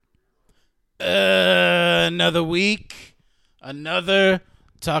Another week. Another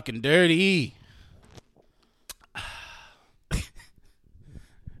Talking Dirty.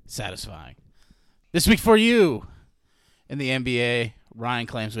 Satisfying. This week for you in the NBA. Ryan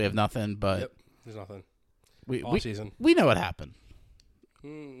claims we have nothing, but yep, there's nothing. All season. We know what happened.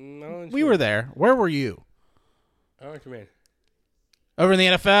 No, we were there. Where were you? I don't know what you mean. Over in the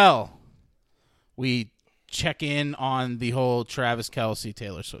NFL. We check in on the whole Travis Kelce,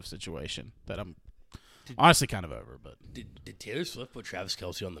 Taylor Swift situation that I'm honestly kind of over. But did Taylor Swift put Travis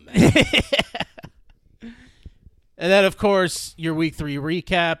Kelce on the map? And then, of course, your Week 3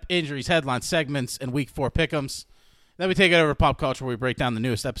 recap, injuries, headlines, segments, and Week 4 pick'ems. Then we take it over to pop culture where we break down the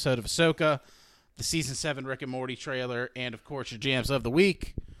newest episode of Ashoka, the Season 7 Rick and Morty trailer, and, of course, your jams of the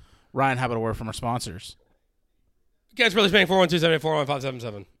week. Ryan, how about a word from our sponsors? Guys, Brothers Bank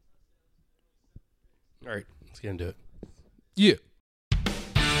 412-784-1577. All right, let's get into it. Yeah.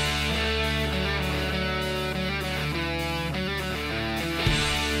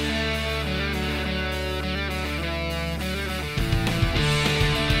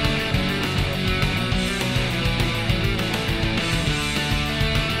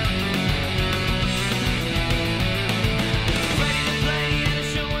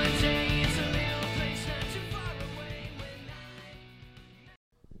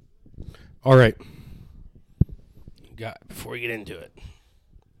 All right. Before we get into it,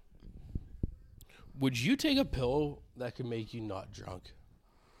 would you take a pill that could make you not drunk?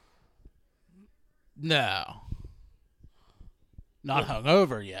 No. Not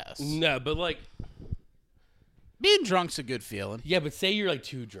hungover, yes. No, but like... being drunk's a good feeling. Yeah, but say you're like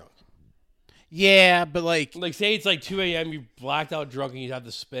too drunk. Yeah, but like... Like say it's like 2 a.m., you're blacked out drunk and you have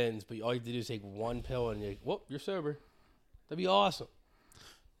the spins, but all you have to do is take one pill and you're like, whoop, you're sober. That'd be awesome.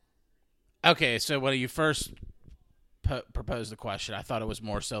 Okay, so when you first proposed the question, I thought it was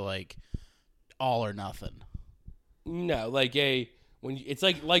more so like all or nothing. No, like it's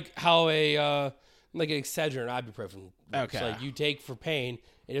like how a like an Excedrin or ibuprofen works. Okay. Like you take for pain,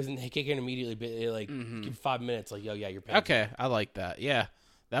 it doesn't kick in immediately, but it give 5 minutes. Like, oh yeah, you're pain. Okay, I like that. Yeah,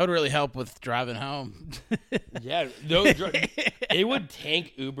 that would really help with driving home. Yeah, no, it would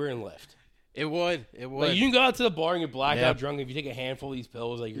tank Uber and Lyft. It would. It would. Like you can go out to the bar and get blacked out drunk. If you take a handful of these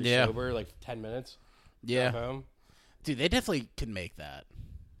pills, like you're sober, like 10 minutes. Yeah. Home. Dude, they definitely can make that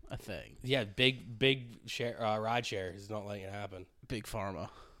a thing. Yeah, big share, ride share is not letting it happen. Big pharma.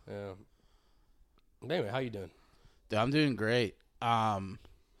 Yeah. But anyway, how you doing? Dude, I'm doing great.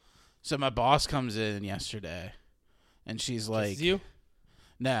 So my boss comes in yesterday, and she's like, "This is you?"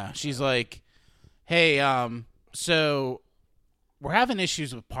 No, she's like, "Hey, so we're having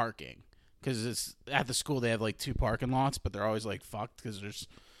issues with parking because it's at the school. They have like 2 parking lots, but they're always like fucked because there's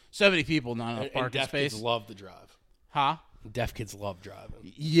so many people, not enough parking deaf space. Kids love to drive. Huh? Deaf kids love driving.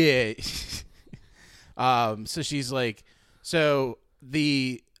 Yeah. So she's like, so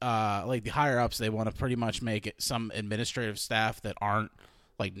the like the higher ups, they want to pretty much make it some administrative staff that aren't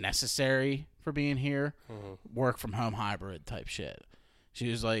like necessary for being here, work from home hybrid type shit. She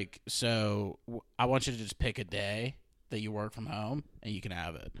was like, so I want you to just pick a day that you work from home and you can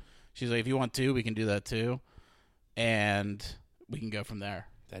have it. She's like, if you want to, we can do that too. And we can go from there.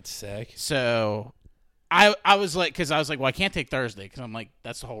 That's sick. So I was like, because I was like, well, I can't take Thursday because I'm like,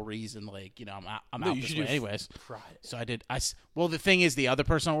 that's the whole reason. Like, you know, I'm out this way anyways. Friday. So I did. Well, the thing is, the other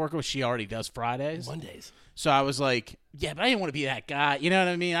person I work with, she already does Fridays, Mondays. So I was like, yeah, but I didn't want to be that guy. You know what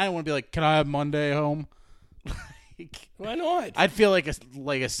I mean? I didn't want to be like, can I have Monday home? Why not? I'd feel like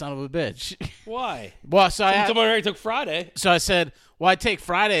a son of a bitch. Why? Well, someone already took Friday. So I said, well, I'd take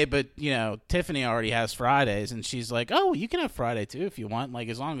Friday, but, you know, Tiffany already has Fridays. And she's like, oh, you can have Friday, too, if you want. Like,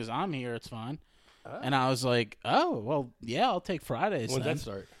 as long as I'm here, it's fine. Oh. And I was like, oh, well, yeah, I'll take Fridays. When's that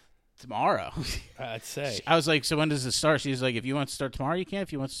start? Tomorrow. I'd say. I was like, so when does it start? She's like, if you want to start tomorrow, you can.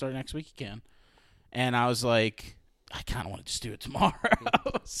 If you want to start next week, you can. And I was like, I kind of want to just do it tomorrow.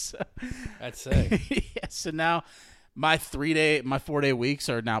 So, I'd say. Yeah, so now my 4-day weeks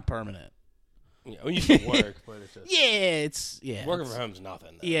are now permanent. Yeah, well, you still work, but it's just working from home's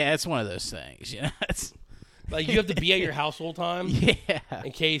nothing. Though. Yeah, it's one of those things. You know, it's like you have to be at your house all time. Yeah,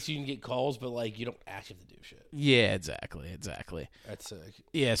 in case you can get calls, but like you don't actually have to do shit. Yeah, exactly. That's sick.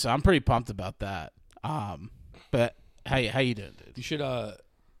 Yeah, so I'm pretty pumped about that. But how you doing, dude? You should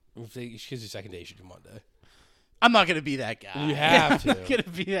because your second day, you should do Monday. I'm not gonna be that guy. You have to. I'm not gonna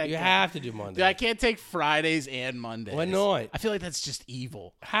be that guy. You have to do Monday. Dude, I can't take Fridays and Mondays. Why not? I feel like that's just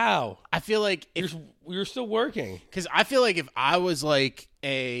evil. How? I feel like you're still working. Because I feel like if I was like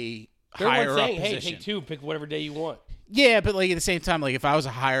a higher up position, hey, take 2, pick whatever day you want. Yeah, but like at the same time, like if I was a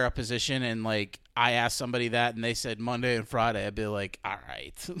higher up position and like I asked somebody that and they said Monday and Friday, I'd be like, all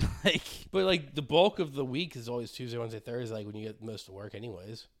right. Like, but like the bulk of the week is always Tuesday, Wednesday, Thursday, like when you get most of work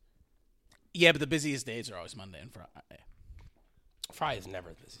anyways. yeah, but the busiest days are always Monday and Friday. Friday's never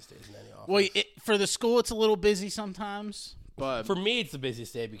the busiest days in any office. Well, for the school, it's a little busy sometimes, but for me, it's the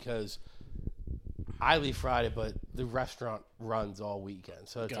busiest day because I leave Friday, but the restaurant runs all weekend.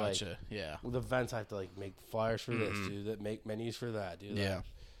 So it's gotcha. Yeah. With events, I have to like make flyers for this, do that, make menus for that, do that. Yeah.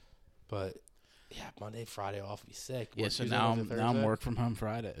 But yeah, Monday, Friday off would be sick. Yeah. Work So Tuesday, now Wednesday, I'm Thursday. work from home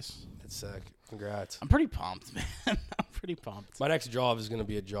Fridays. That's sick. Congrats. I'm pretty pumped, man. I'm pretty pumped. My next job is going to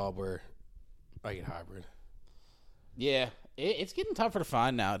be a job where I get hybrid. Yeah, it's getting tougher to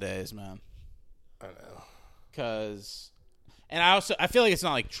find nowadays, man. I know. And I feel like it's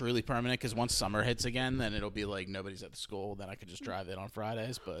not like truly permanent because once summer hits again, then it'll be like nobody's at the school. Then I could just drive in on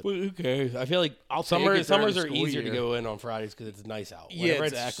Fridays. But Well, who cares? I feel like take it during summers the are school easier to year. go in on Fridays because it's nice out. Yeah, Whenever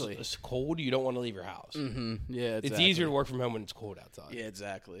exactly. It's cold, you don't want to leave your house. mm-hmm. Yeah, exactly. It's easier to work from home when it's cold outside. Yeah,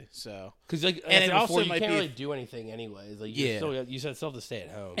 exactly. So Because like And it also you might can't be- really do anything anyways. Like Yeah. you said still have to stay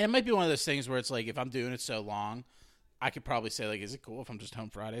at home. and it might be one of those things where it's like if I'm doing it so long, I could probably say like, is it cool if I'm just home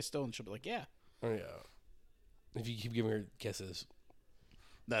Friday still? And she'll be like, yeah. Oh, yeah. If you keep giving her kisses,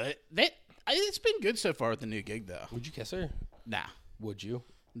 No, it's been good so far with the new gig though. would you kiss her? Nah, Would you?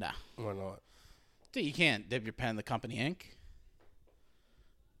 nah. Why not? Dude, you can't dip your pen in the company ink.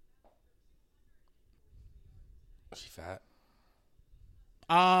 Is she fat? Is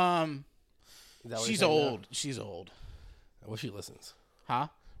that what you're She's saying now? old. She's old. What if she listens? Huh?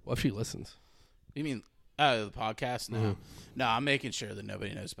 What if she listens? You mean the podcast? No, no. I'm making sure that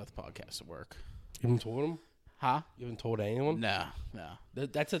nobody knows about the podcast at work. You haven't told him? Huh? You haven't told anyone? No, no.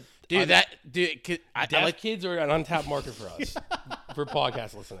 That's a Dude, I deaf like kids are an untapped market for us for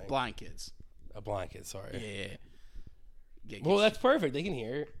podcast listening. blind kids. A blind kid, sorry. Yeah. Well, that's perfect. They can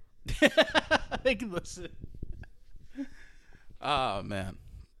hear. they can listen. Oh man.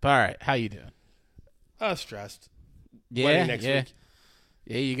 All right, how you doing? Stressed. Yeah, Wedding next yeah. week.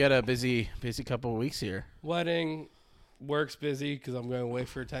 Yeah, you got a busy couple of weeks here. Wedding, work's busy because I'm going away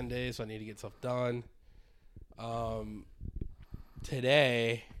for 10 days, so I need to get stuff done.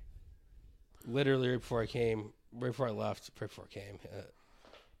 Today, literally right before I came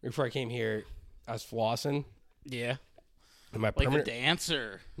here, I was flossing. Yeah, And my like permanent the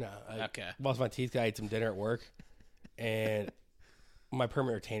dancer. no, I Okay. lost my teeth. I ate some dinner at work, and my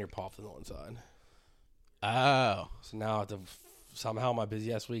permanent retainer popped on the one side. Oh, So now I have to somehow my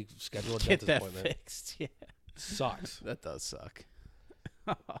busy ass week schedule a get dentist that appointment. fixed. Yeah, Sucks. that does suck.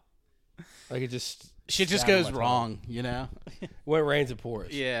 Like it just Shit just stabbed goes my tongue. wrong, you know. When it rains, it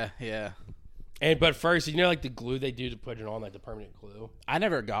pours. Yeah. But first, like the glue they do to put it on, like the permanent glue. I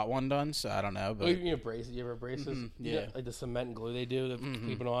never got one done, so I don't know. But You have braces. You ever have braces? yeah. You know, like the cement and glue they do to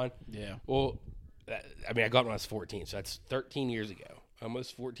keep it on. yeah, Well, I mean, I got it when I was 14, so that's 13 years ago.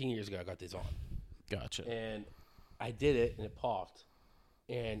 Almost 14 years ago, I got these on, gotcha. and I did it, and it popped,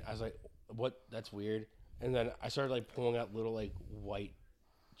 and I was like, "What? That's weird." And then I started like pulling out little like white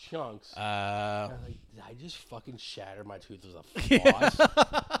chunks. And I was like, did I just fucking shatter my tooth with a floss?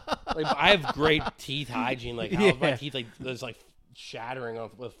 Like, I have great teeth hygiene. Like, how my teeth like there's like shattering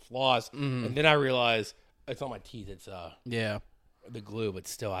with floss, and then I realized it's not my teeth. It's yeah. the glue. But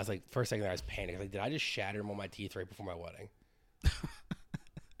still, I was like, first second I was panicking. Like, did I just shatter them on my teeth right before my wedding?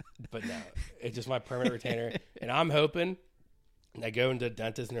 But no, it's just my permanent retainer, and I'm hoping. And I go into the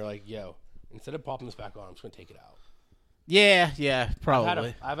dentist, and they're like, "Yo, instead of popping this back on, I'm just gonna take it out." Yeah,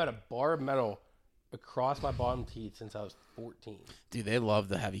 probably. I've had a bar of metal across my bottom teeth since I was 14. Dude, they love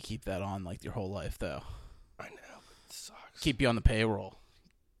to have you keep that on like your whole life, though. I know, but it sucks. Keep you on the payroll.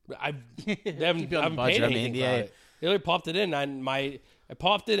 They haven't, Keep you on I the haven't budget. paid I anything mean, for yeah. it. They only popped it in, and I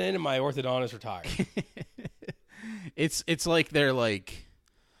popped it in, and my orthodontist retired. It's like they're like,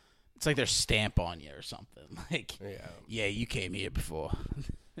 it's like their stamp on you or something. Like, yeah, you came here before.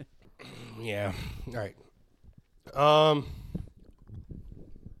 Yeah. All right. I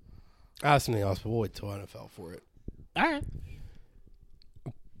have something else, but we'll wait till NFL for it. All right.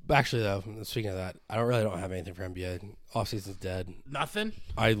 Actually, though, speaking of that, I don't have anything for NBA. Offseason's dead. Nothing.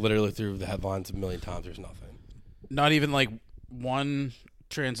 I literally threw the headlines a million times. There's nothing. Not even like one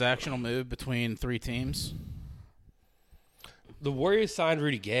transactional move between three teams. The Warriors signed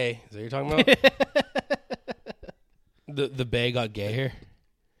Rudy Gay. Is that what you're talking about? the Bay got gay here.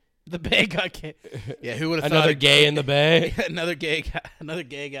 The Bay got gay. Yeah, who would have Another thought? gay in the Bay. Another gay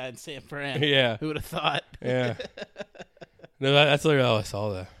guy in San Fran. Yeah. Who would have thought? Yeah. No, that's literally all I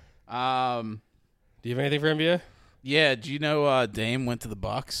saw there. Do you have anything for NBA? Yeah. Do you know Dame went to the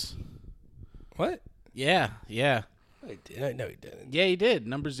Bucks? What? Yeah. I did. No, he didn't. Yeah, he did.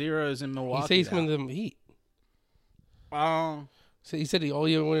 Number 0 is in Milwaukee. He said he's coming to the Heat. So he said all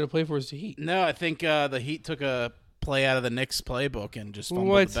he wanted to play for was the Heat. No, I think the Heat took a play out of the Knicks playbook and just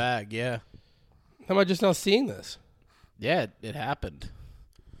fumbled the bag. Yeah. How am I just now seeing this? Yeah, it happened.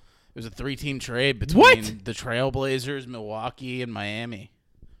 It was a 3-team trade between the Trailblazers, Milwaukee, and Miami.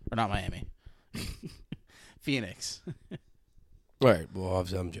 Or not Miami. Phoenix. Right. Well,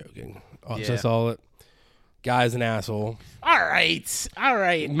 obviously I'm joking. I saw it. Guy's an asshole. All right.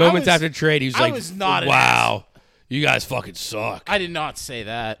 Moments after trade, he was like, was not wow, you guys fucking suck. I did not say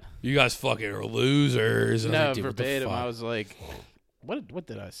that. You guys fucking are losers. No, like, verbatim. I was like, what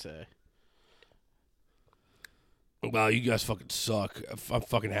did I say? Wow, you guys fucking suck. I'm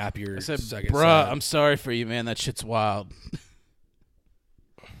fucking happier. I said, bruh, I'm sorry for you, man. That shit's wild.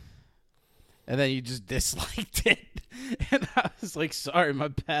 And then you just disliked it. And I was like, sorry, my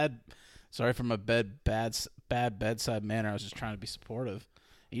bad. Sorry for my bad bedside manner. I was just trying to be supportive.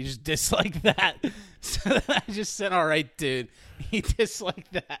 And you just disliked that. So then I just said, all right, dude. He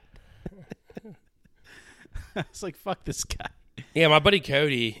disliked that. I was like, fuck this guy. Yeah, my buddy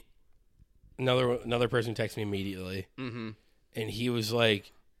Cody, another person texted me immediately. Mm-hmm. And he was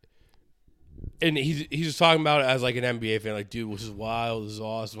like, and he's just talking about it as like an NBA fan. Like, dude, this is wild. This is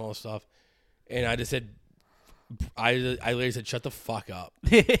awesome, all this stuff. And I just said, I literally said, shut the fuck up.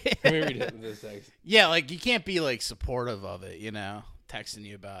 Let me read this text. Yeah, like, you can't be, like, supportive of it, you know, texting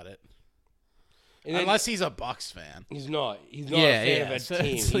you about it. And unless he's a Bucks fan. He's not. He's not a fan of that team.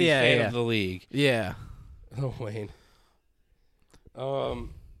 He's a fan of the league. Yeah. Oh, Wayne.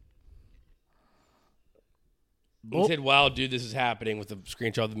 He said, wow, dude, this is happening with a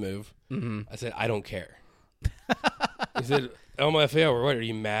screenshot of the move. Mm-hmm. I said, I don't care. He said, LMFAO, what, are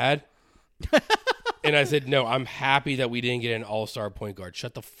you mad? And I said, no, I'm happy that we didn't get an all-star point guard.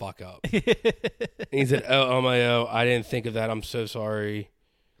 Shut the fuck up. And he said, I didn't think of that. I'm so sorry.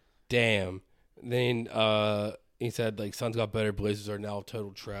 Damn. Then he said, like, Suns got better. Blazers are now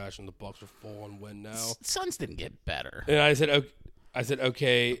total trash, and the Bucks are full on win now. Suns didn't get better. And I said,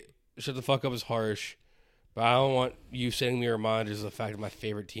 okay, shut the fuck up is harsh, but I don't want you sending me reminders of the fact that my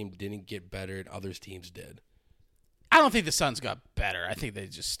favorite team didn't get better and others' teams did. I don't think the Suns got better. I think they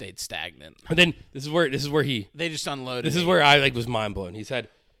just stayed stagnant. And then this is where they just unloaded. This is where I was mind blown. He said,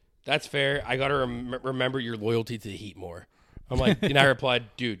 "That's fair. I got to remember your loyalty to the Heat more." I'm like, and I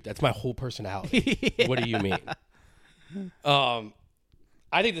replied, "Dude, that's my whole personality. Yeah. What do you mean?"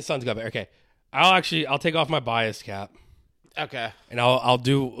 I think the Suns got better. Okay, I'll take off my bias cap. Okay, and I'll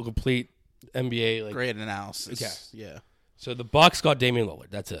do a complete NBA great analysis. Okay, yeah. So the Bucks got Damian Lillard.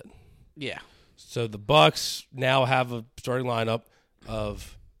 That's it. Yeah. So the Bucks now have a starting lineup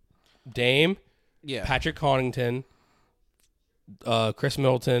of Dame, Patrick Connaughton, Chris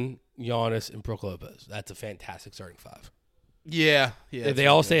Middleton, Giannis, and Brook Lopez. That's a fantastic starting five. Yeah. If they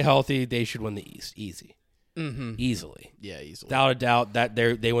all stay healthy, they should win the East. Easy. Mm-hmm. Easily. Yeah, easily. Without a doubt, that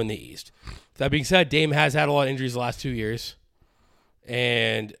they win the East. That being said, Dame has had a lot of injuries the last 2 years.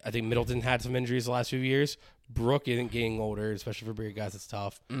 And I think Middleton had some injuries the last few years. Brook isn't getting older, especially for bigger guys. It's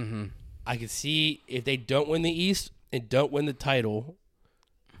tough. Mm-hmm. I can see if they don't win the East and don't win the title,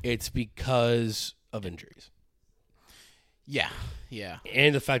 it's because of injuries. Yeah.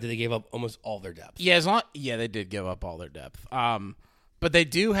 And the fact that they gave up almost all their depth. Yeah, they did give up all their depth. But they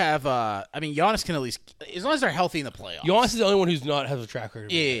do have. Giannis can at least, as long as they're healthy in the playoffs. Giannis is the only one who's not has a track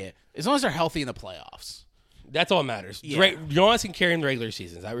record. Yeah. As long as they're healthy in the playoffs. That's all that matters. Yeah. Giannis can carry them in the regular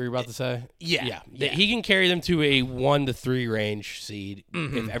season. Is that what you're about to say? Yeah. He can carry them to a 1 to 3 range seed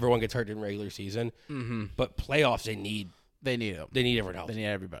if everyone gets hurt in regular season. Mm-hmm. But playoffs, they need them. They need everyone else. They need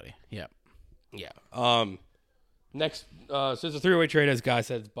everybody. Yeah. Next, so it's a 3-way trade, as Guy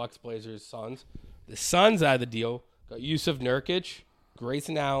said. It's Bucks, Blazers, Suns. The Suns out of the deal got Yusuf Nurkic,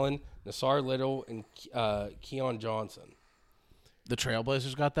 Grayson Allen, Nassar Little, and Keon Johnson. The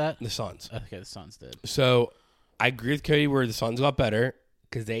Trailblazers got that? The Suns. Okay, the Suns did. So I agree with Cody where the Suns got better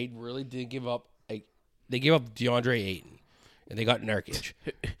because they really did give up. They gave up DeAndre Ayton, and they got Nurkic.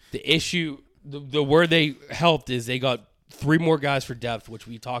 The issue, the where they helped is they got 3 more guys for depth, which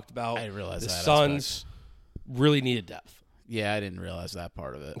we talked about. I didn't realize the that. Suns really needed depth. Yeah, I didn't realize that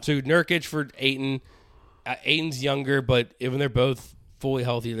part of it. So Nurkic for Ayton. Ayton's younger, but when they're both fully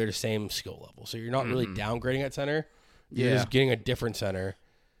healthy, they're the same skill level. So you're not really downgrading at center. You're just getting a different center.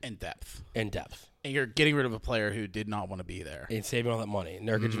 And depth. And you're getting rid of a player who did not want to be there. And saving all that money.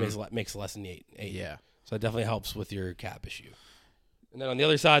 Nurkic makes less than 8. Yeah. So it definitely helps with your cap issue. And then on the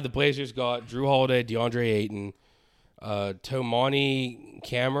other side, the Blazers got Drew Holiday, DeAndre Ayton, Tomani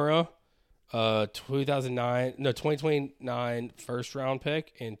Camara, 2029 first round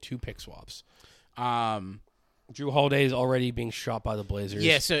pick, and 2 pick swaps. Drew Holiday is already being shot by the Blazers.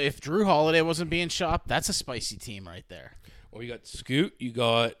 Yeah, so if Drew Holiday wasn't being shot, that's a spicy team right there. Well, you got Scoot. You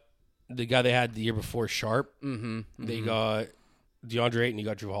got the guy they had the year before, Sharp. They got DeAndre Ayton. You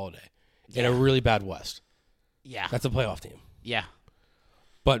got Drew Holiday. In a really bad West. Yeah. That's a playoff team. Yeah.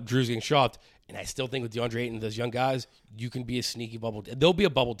 But Drew's getting shopped. And I still think with DeAndre Ayton and those young guys, you can be a sneaky bubble. There'll be a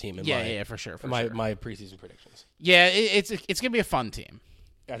bubble team in for sure. my preseason predictions. Yeah, it's going to be a fun team.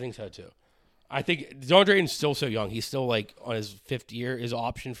 I think so, too. I think DeAndre Ayton's still so young. He's still, like, on his fifth year. His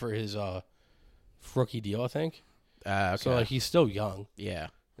option for his rookie deal, I think. Okay. So, like, he's still young. Yeah.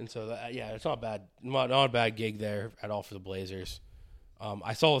 And so, it's not bad. Not a bad gig there at all for the Blazers.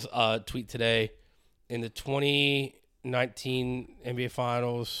 I saw a tweet today in the 2019 NBA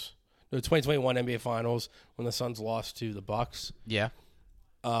Finals, no, 2021 NBA Finals when the Suns lost to the Bucks. Yeah.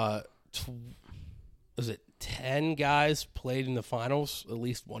 Was it 10 guys played in the finals, at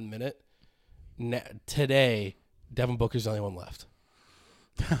least 1 minute? Today, Devin Booker's the only one left.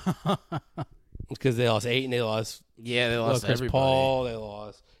 Because they lost 8 and they lost. Yeah, they lost Chris everybody. Paul, they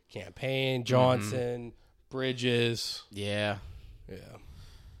lost Campaign, Johnson, Bridges. Yeah. Yeah.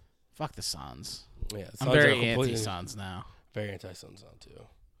 Fuck the Suns. Yeah, I'm very anti-Suns now. Very anti-Suns now, too.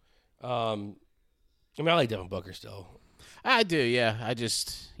 I mean, I like Devin Booker still. I do, yeah. I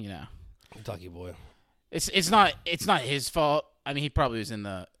just, Kentucky boy. It's not his fault. I mean, he probably was in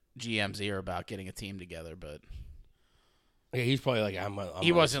the GM's ear about getting a team together, but yeah, he's probably like,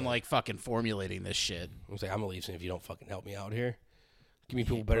 he wasn't like fucking formulating this shit. I was like, I'm gonna leave if you don't fucking help me out here. Give me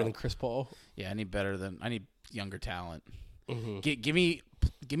people better than Chris Paul. Yeah, I need younger talent. Mm-hmm.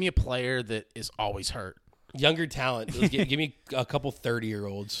 Give me a player that is always hurt. Younger talent. give me a couple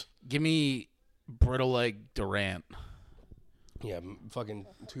 30-year-olds. Give me brittle leg Durant. Yeah, fucking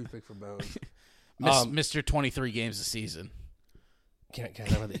toothpick for bones. Mr. 23 games a season. Can I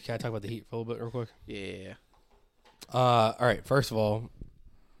talk about the Heat for a little bit real quick? Yeah. All right. First of all,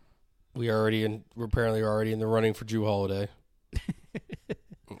 we're apparently already in the running for Drew Holiday.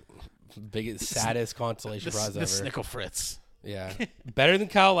 Biggest, saddest consolation prize ever. The Snickle Fritz. Yeah, better than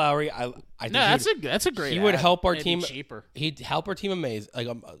Kyle Lowry. I think that's a great. He would help our team. Cheaper. He'd help our team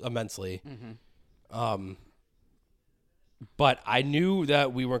immensely. Mm-hmm. But I knew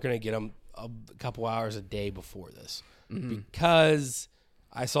that we weren't going to get him a couple hours a day before this because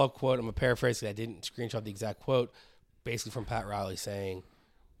I saw a quote. I'm going to paraphrase. I didn't screenshot the exact quote. Basically, from Pat Riley saying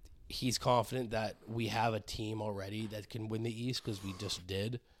he's confident that we have a team already that can win the East because we just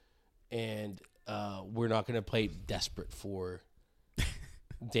did, and we're not going to play desperate for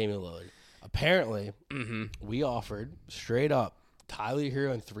Damian Lillard. Apparently, we offered straight up Tyler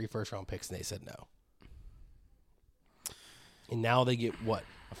Hero and 3 first-round picks, and they said no. And now they get what?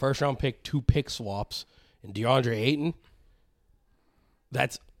 A first-round pick, 2 pick swaps, and DeAndre Ayton.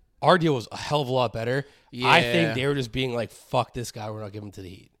 Our deal was a hell of a lot better. Yeah. I think they were just being like, fuck this guy, we're not giving him to the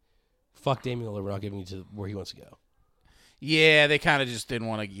Heat. Fuck Damian Lillard, we're not giving him to where he wants to go. Yeah, they kind of just didn't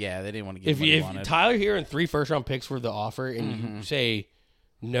want to. Yeah, they didn't want to give him what he wanted. If Tyler Hero and 3 first-round picks were the offer, and you say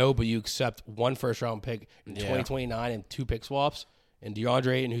no, but you accept 1 first-round pick in 2029 and 2 pick swaps, and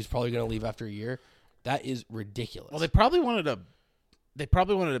DeAndre Ayton, who's probably going to leave after a year, that is ridiculous. Well, they probably wanted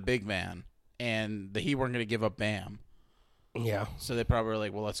a big man, and the Heat weren't going to give up Bam. Yeah. So they probably were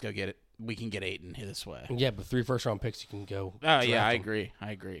like, well, let's go get it. We can get Ayton this way. Yeah, but 3 first-round picks, you can go. Oh, yeah, I agree.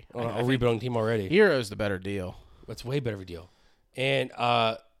 A rebuilding team already. Hero's the better deal. That's way better of a deal. And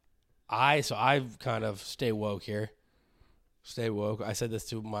I've kind of stay woke here. Stay woke. I said this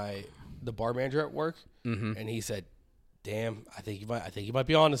to the bar manager at work, and he said, "Damn, I think you might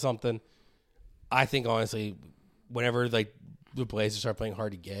be onto something." I think honestly, whenever like the Blazers start playing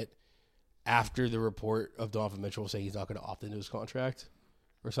hard to get, after the report of Donovan Mitchell saying he's not going to opt into his contract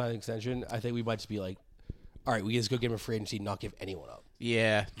or sign an extension, I think we might just be like, all right, we just go get him a free agency and not give anyone up.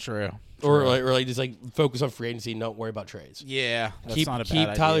 Yeah, true. Or just like focus on free agency and not worry about trades. Yeah, that's not a bad idea.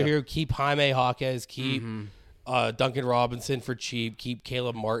 Keep Tyler Hero, keep Jaime Jaquez, keep Duncan Robinson for cheap, keep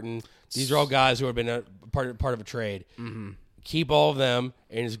Caleb Martin. These are all guys who have been a part of a trade. Mm-hmm. Keep all of them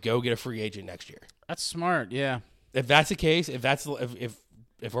and just go get a free agent next year. That's smart, yeah. If that's the case, if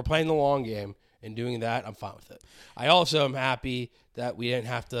we're playing the long game and doing that, I'm fine with it. I also am happy that we didn't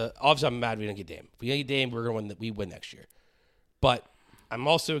have to. Obviously, I'm mad we didn't get Dame. If we didn't get Dame, we're going to win. We win next year. But I'm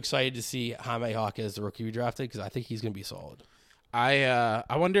also excited to see Jaime Jaquez, the rookie we drafted, because I think he's going to be solid. I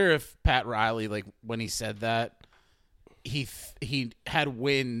wonder if Pat Riley, like when he said that, he had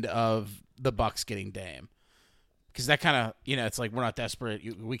wind of the Bucks getting Dame. Because that kind of, it's like we're not desperate.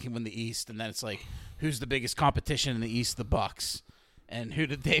 We can win the East. And then it's like, who's the biggest competition in the East? The Bucks. And who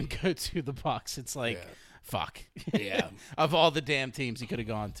did Dame go to? The Bucks. It's like, fuck. Yeah. Of all the damn teams he could have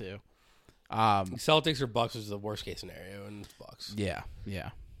gone to. Celtics or Bucks is the worst case scenario in the Bucks. Yeah.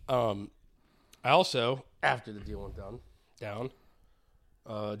 I also, after the deal went down,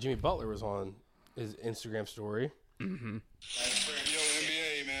 Jimmy Butler was on his Instagram story. Mm-hmm. Yo,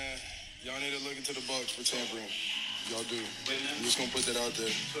 NBA, man. Y'all need to look into the Bucks for tampering. Y'all do. I'm just going to put that out there.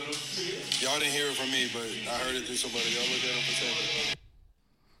 Y'all didn't hear it from me, but I heard it through somebody. Y'all look at him for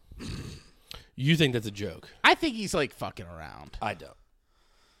tampering. You think that's a joke? I think he's like fucking around. I don't.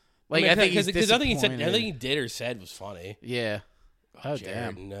 Like I think because nothing he did or said was funny. Yeah. Oh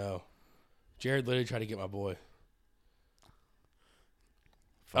Jared, damn. no. Jared literally tried to get my boy.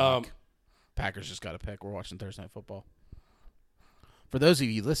 Fuck. Packers just got a pick. We're watching Thursday Night Football. For those of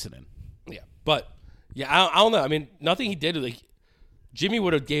you listening. Yeah, but I don't know. I mean, nothing he did. Like Jimmy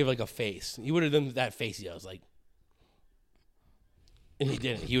would have gave like a face. He would have done that face. He was like, and he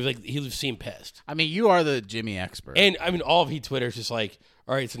didn't. He seemed pissed. I mean, you are the Jimmy expert. And I mean, all of he Twitter's just like,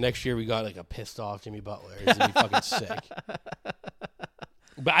 all right, so next year we got like a pissed off Jimmy Butler. He's gonna be fucking sick.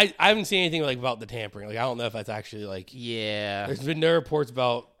 But I haven't seen anything like about the tampering. Like I don't know if that's actually like. Yeah. There's been no reports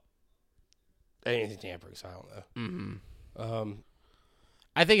about anything tampering, so I don't know. Mm-hmm.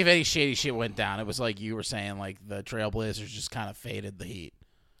 I think if any shady shit went down, it was like you were saying, like the Trailblazers just kind of faded the heat.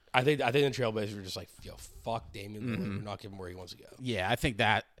 I think the Trailblazers were just like, yo, fuck Damian Lillard. We're not giving him where he wants to go. Yeah, I think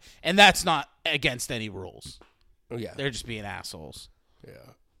that, and that's not against any rules. Oh yeah, they're just being assholes.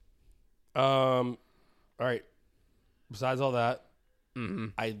 Yeah. All right. Besides all that,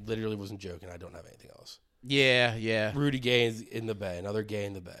 I literally wasn't joking. I don't have anything else. Yeah. Rudy Gay is in the Bay. Another Gay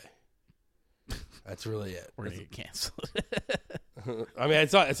in the Bay. That's really it. We're gonna get canceled. I mean,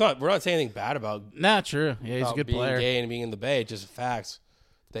 it's not. We're not saying anything bad about. Not true. Yeah, he's a good being player. Gay and being in the Bay. It's just facts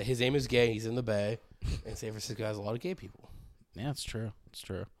that his name is Gay. He's in the Bay, and San Francisco has a lot of gay people. Yeah, it's true. It's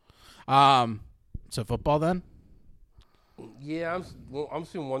true. So football then? Yeah, I'm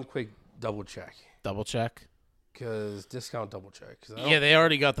doing one quick double check. Double check. Because discount double check. Yeah, they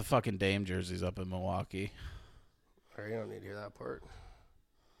already got the fucking Dame jerseys up in Milwaukee. All right, you don't need to hear that part.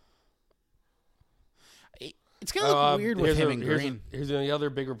 It's gonna look weird with him in green. Here's the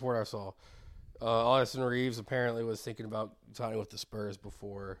other big report I saw. Austin Reeves apparently was thinking about signing with the Spurs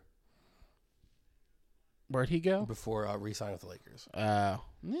before. Where'd he go? Before re-signing with the Lakers. Because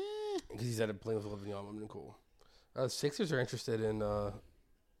he said playing with Olivia Young would have been cool. Sixers are interested in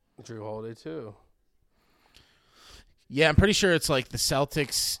Drew Holiday too. Yeah, I'm pretty sure it's like the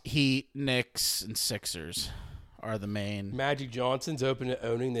Celtics, Heat, Knicks, and Sixers are the main. Magic Johnson's open to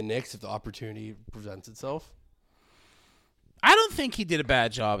owning the Knicks if the opportunity presents itself. I don't think he did a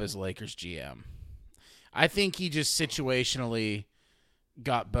bad job as Lakers GM. I think he just situationally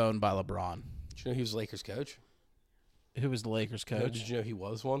got boned by LeBron. Did you know he was Lakers coach? Who was the Lakers coach? Did you know he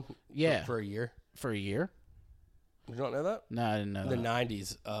was one? Yeah. For a year. For a year? Did you not know that? No, I didn't know In the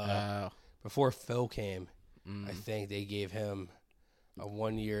 90s. Before Phil came, I think they gave him a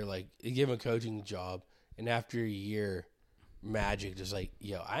 1 year, they gave him a coaching job. And after a year, Magic just I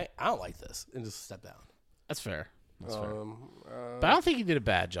don't like this. And just stepped down. That's fair. But I don't think he did a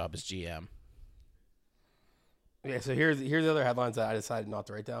bad job as GM. Yeah, so here's the other headlines that I decided not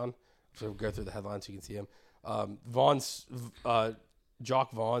to write down. So we'll go through the headlines so you can see them.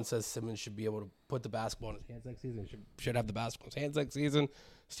 Jock Vaughn says Simmons should be able to put the basketball in his hands next season. Should have the basketball in his hands next season.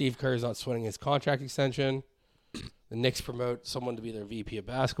 Steve Kerr's not swinging his contract extension. The Knicks promote someone to be their VP of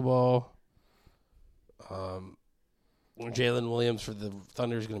basketball. Jalen Williams for the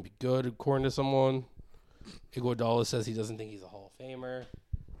Thunder is going to be good, according to someone. Iguodala says he doesn't think he's a Hall of Famer.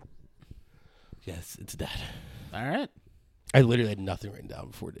 Yes, it's that. All right. I literally had nothing written down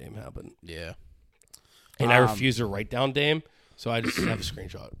before Dame happened. Yeah. And I refuse to write down Dame, so I just have a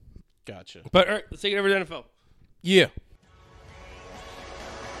screenshot. Gotcha. But all right, let's take it over to NFL. Yeah.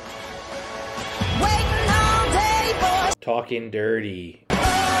 Talking dirty.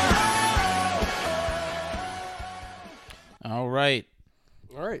 All right.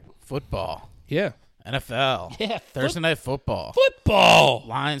 All right. Football. Yeah. NFL. Yeah. Thursday Night Football. Football.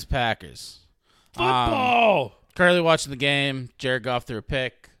 Lions, Packers. Football. Currently watching the game. Jared Goff threw a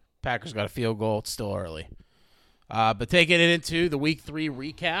pick. Packers got a field goal. It's still early. But taking it into the Week 3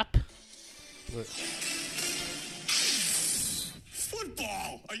 recap.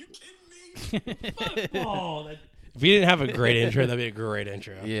 Football. Are you kidding me? Football. If we didn't have a great intro, that'd be a great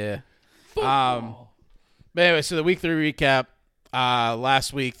intro. Yeah. Football. But anyway, so the Week 3 recap.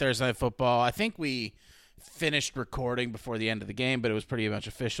 Last week, Thursday Night Football. I think we finished recording before the end of the game, but it was pretty much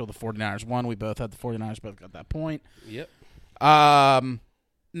official. The 49ers won. We both had the 49ers. Both got that point. Yep.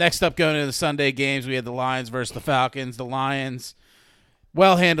 Next up, going into the Sunday games, we had the Lions versus the Falcons. The Lions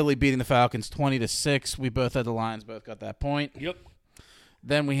well-handedly beating the Falcons 20-6. We both had the Lions. Both got that point. Yep.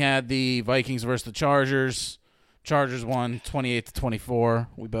 Then we had the Vikings versus the Chargers. Chargers won 28-24.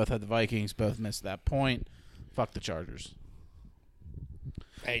 We both had the Vikings. Both missed that point. Fuck the Chargers.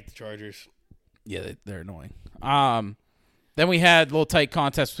 I hate the Chargers. Yeah, they're annoying. Then we had a little tight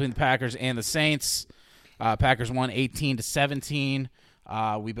contest between the Packers and the Saints. Packers won 18-17.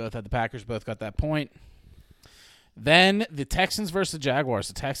 We both had the Packers. Both got that point. Then the Texans versus the Jaguars.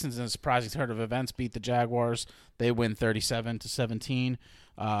 The Texans, in a surprising turn of events, beat the Jaguars. They win 37-17.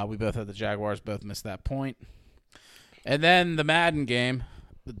 We both had the Jaguars. Both missed that point. And then the Madden game,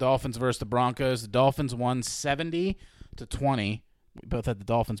 the Dolphins versus the Broncos. The Dolphins won 70-20. We both had the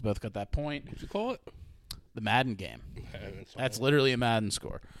Dolphins. Both got that point. What'd you call it? The Madden game. That's literally a Madden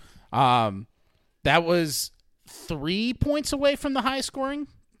score. That was 3 points away from the high scoring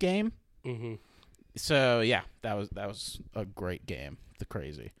game. Mm-hmm. So yeah, that was a great game. The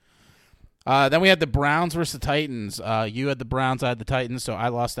crazy. Then we had the Browns versus the Titans. You had the Browns, I had the Titans, so I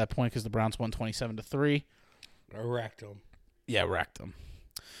lost that point because the Browns won 27-3. I wrecked them. Yeah, wrecked them.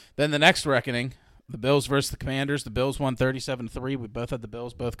 Then the next reckoning, the Bills versus the Commanders. The Bills won 37-3. We both had the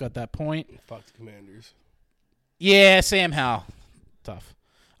Bills. Both got that point. Fuck the Commanders. Yeah, Sam Howell. Tough.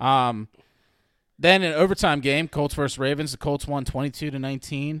 Then an overtime game, Colts versus Ravens. The Colts won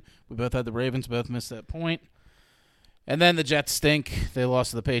 22-19. We both had the Ravens. Both missed that point. And then the Jets stink. They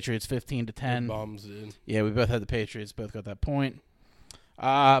lost to the Patriots 15-10. Bombs in. Yeah, we both had the Patriots. Both got that point.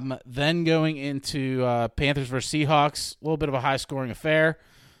 Then going into Panthers versus Seahawks, a little bit of a high-scoring affair.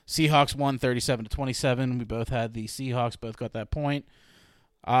 Seahawks won 37-27. We both had the Seahawks. Both got that point.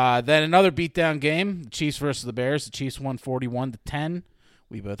 Then another beatdown game, the Chiefs versus the Bears. The Chiefs won 41-10.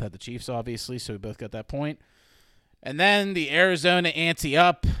 We both had the Chiefs, obviously, so we both got that point. And then the Arizona ante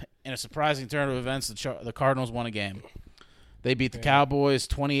up in a surprising turn of events. The Cardinals won a game. They beat the Cowboys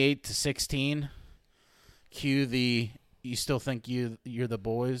 28-16. Cue the "you still think you're the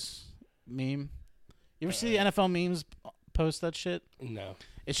boys" meme. You ever see the NFL memes post that shit? No.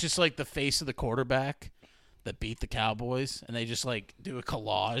 It's just like the face of the quarterback that beat the Cowboys, and they just like do a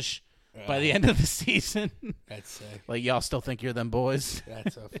collage by the end of the season. That's sick. Like, y'all still think you're them boys?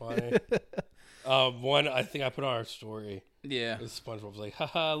 That's so funny. One I think I put on our story. Yeah. SpongeBob was like,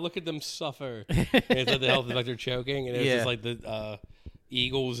 haha, look at them suffer. And it's like the health like they're choking, and it was just like the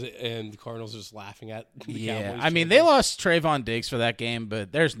Eagles and the Cardinals just laughing at the Cowboys. I mean, they lost Trayvon Diggs for that game,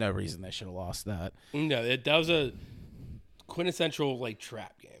 but there's no reason they should have lost that. No, that was a quintessential like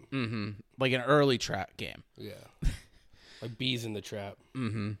trap game. Mm-hmm. Like an early trap game. Yeah. Like bees in the trap.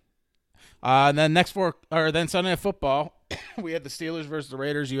 Mm-hmm. And then then Sunday Night Football, we had the Steelers versus the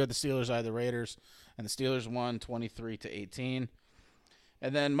Raiders. You had the Steelers, I had the Raiders, and the Steelers won 23-18.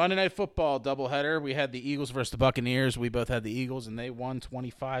 And then Monday Night Football doubleheader, we had the Eagles versus the Buccaneers. We both had the Eagles, and they won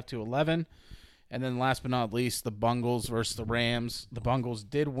 25-11. And then last but not least, the Bengals versus the Rams. The Bengals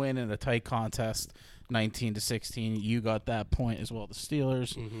did win in a tight contest, 19-16. You got that point as well, the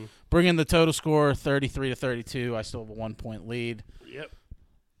Steelers. Mm-hmm. Bringing the total score 33-32. I still have a 1-point lead. Yep.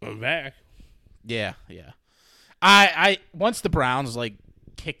 I'm back. Yeah. I once the Browns like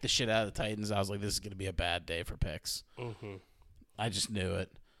kicked the shit out of the Titans, I was like, this is gonna be a bad day for picks. Mm-hmm. I just knew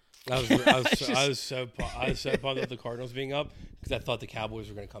it. I was so pumped with the Cardinals being up because I thought the Cowboys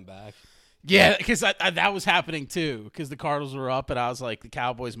were going to come back. Yeah, because that was happening too. Because the Cardinals were up, and I was like, the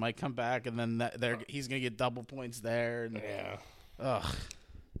Cowboys might come back, and then he's gonna get double points there. And, yeah. Ugh.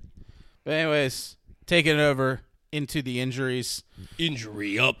 But anyways, taking it over into the injuries.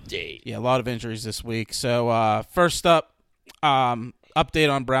 Injury update. Yeah, a lot of injuries this week. So first up, update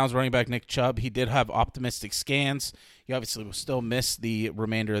on Browns running back Nick Chubb. He did have optimistic scans. He obviously will still miss the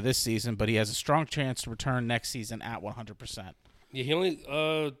remainder of this season, but he has a strong chance to return next season at 100%. Yeah, he only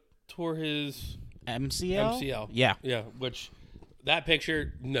tore his MCL? Yeah. Yeah, which that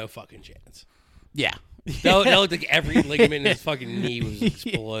picture, no fucking chance. Yeah. That looked like every ligament in his fucking knee was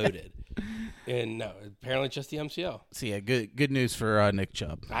exploded. And no, apparently just the MCL. So yeah, good news for Nick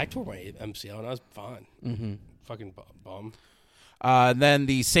Chubb. I tore my MCL and I was fine. Mm-hmm. Fucking bum. Then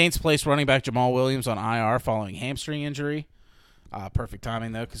the Saints placed running back Jamal Williams on IR following hamstring injury. Perfect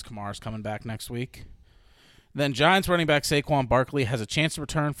timing, though, because Kamara's coming back next week. Then Giants running back Saquon Barkley has a chance to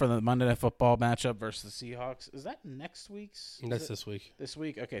return for the Monday Night Football matchup versus the Seahawks. Is that next week's? That's this week. This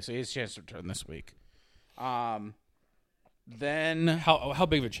week? Okay, so he has a chance to return this week. Then How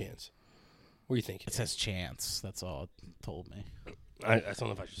big of a chance? What do you think? It says chance. That's all it told me. I don't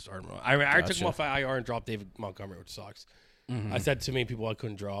know if I should start him. I took him off IR and dropped David Montgomery, which sucks. Mm-hmm. I said too many people I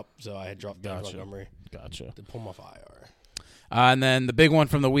couldn't drop, so I had dropped David Montgomery. Gotcha. To pull him off IR. And then the big one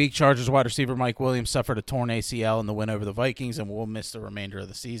from the week, Chargers wide receiver Mike Williams suffered a torn ACL in the win over the Vikings and will miss the remainder of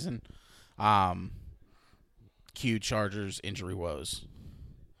the season. Cue Chargers injury woes.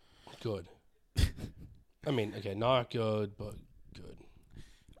 good. I mean, okay, not good, but good.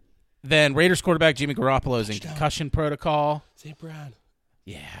 Then Raiders quarterback Jimmy Garoppolo is in concussion protocol. St. Brown.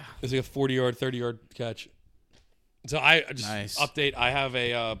 Yeah. It's like a 40-yard, 30-yard catch. So I just update. I have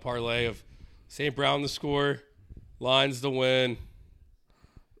a parlay of St. Brown to score, Lions to win.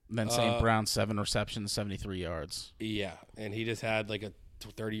 Then St. Brown 7 receptions, 73 yards. Yeah, and he just had like a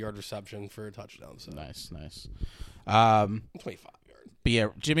 30-yard reception for a touchdown. So. Nice. 25 yards. But yeah,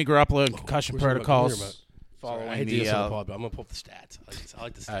 Jimmy Garoppolo in concussion protocols. Sorry, I hate to do this on the pod, but I'm going to pull up the stats. I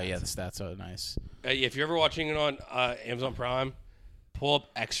like the stats. Oh, yeah, the stats are nice. If you're ever watching it on Amazon Prime, pull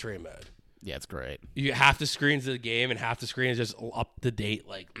up X-ray mode. Yeah, it's great. You half the screen's the game, and half the screen is just up-to-date,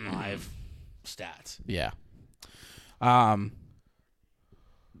 like, live stats. Yeah. But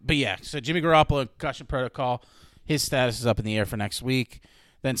yeah, so Jimmy Garoppolo in concussion protocol. His status is up in the air for next week.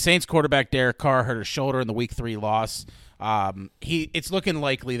 Then Saints quarterback Derek Carr hurt his shoulder in the Week 3 loss. It's looking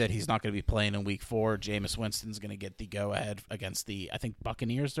likely that he's not going to be playing in Week 4. Jameis Winston's going to get the go-ahead against the, I think,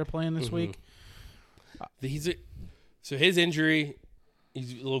 Buccaneers they're playing this week. So his injury,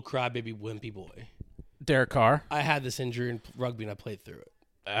 he's a little crybaby wimpy boy. Derek Carr? I had this injury in rugby, and I played through it.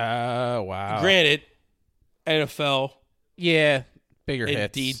 Oh, wow. Granted, NFL. Yeah, bigger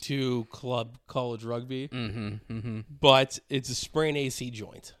hits. D2 club college rugby. Mm-hmm. But it's a sprained AC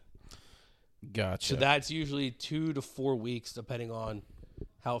joint. Gotcha. So that's usually 2 to 4 weeks, depending on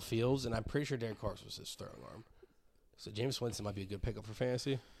how it feels. And I'm pretty sure Derek Carr was his throwing arm. So Jameis Winston might be a good pickup for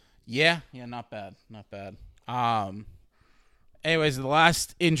fantasy. Yeah, not bad. Anyways, the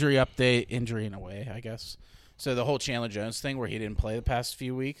last injury in a way, I guess. So the whole Chandler Jones thing where he didn't play the past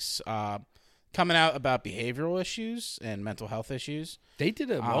few weeks, coming out about behavioral issues and mental health issues. They did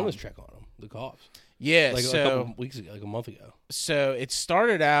a wellness check on him, the cops. Yeah, like a couple weeks ago, like a month ago. So it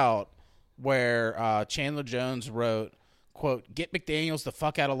started out where Chandler Jones wrote, quote, "Get McDaniels the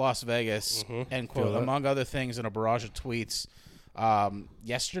fuck out of Las Vegas," end quote, among other things in a barrage of tweets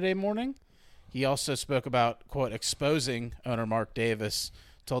yesterday morning. He also spoke about, quote, exposing owner Mark Davis,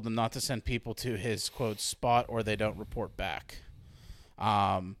 told them not to send people to his, quote, spot or they don't report back.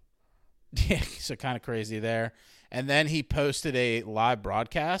 Yeah, so kind of crazy there. And then he posted a live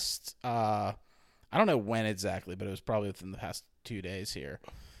broadcast. I don't know when exactly, but it was probably within the past 2 days here.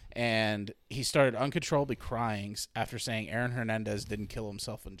 And he started uncontrollably crying after saying Aaron Hernandez didn't kill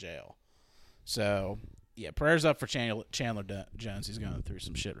himself in jail. So, yeah, prayers up for Chandler Jones. He's going through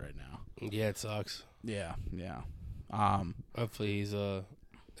some shit right now. Yeah, it sucks. Yeah. Hopefully he's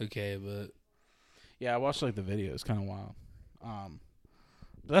okay, but yeah, I watched like the video. It's kind of wild.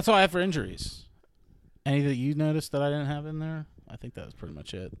 But that's all I have for injuries. Any that you noticed that I didn't have in there? I think that was pretty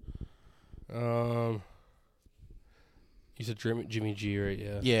much it. You said Jimmy G, right?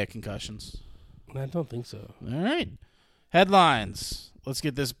 Yeah. Yeah, concussions. I don't think so. All right. Headlines. Let's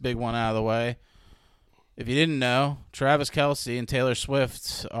get this big one out of the way. If you didn't know, Travis Kelce and Taylor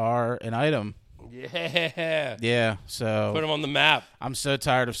Swift are an item. Yeah. Yeah, so put them on the map. I'm so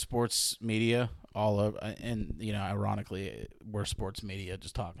tired of sports media all over, and ironically, we're sports media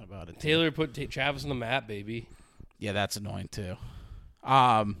just talking about it. Taylor put Travis on the map, baby. Yeah, that's annoying too.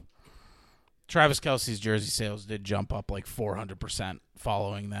 Travis Kelce's jersey sales did jump up like 400%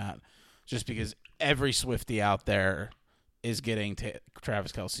 following that, just because every Swiftie out there is getting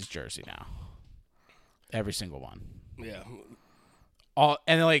Travis Kelce's jersey now. Every single one. Yeah. All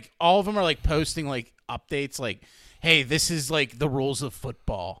of them are like posting like updates like, hey, this is like the rules of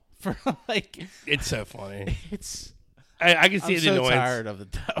football. For like, it's so funny. It's I can see I'm the annoyance. so tired of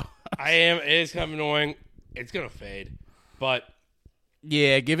it though. I am. It is kind of annoying. It's gonna fade, but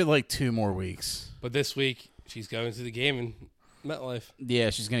yeah, give it like 2 more weeks. But this week she's going to the game in MetLife. Yeah,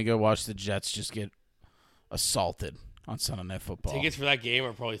 she's gonna go watch the Jets just get assaulted on Sunday Night Football. Tickets for that game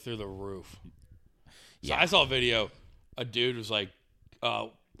are probably through the roof. So Yeah, I saw a video. A dude was like,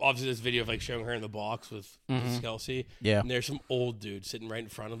 obviously this video of like showing her in the box with Kelce. Yeah. And there's some old dude sitting right in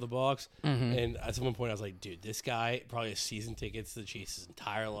front of the box. And at some point I was like, dude, this guy probably has season tickets to the Chiefs his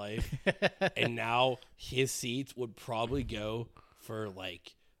entire life. And now his seats would probably go for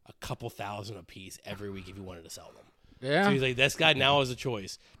like a couple thousand a piece every week if you wanted to sell them. Yeah. So he's like, this guy now has a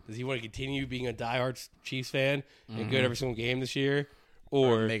choice. Does he want to continue being a diehard Chiefs fan and go to every single game this year?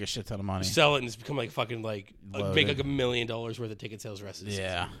 Or make a shit ton of money. Sell it and just become like fucking make like $1 million worth of ticket sales the rest of the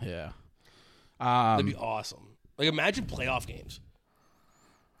season. Yeah. That'd be awesome. Like imagine playoff games.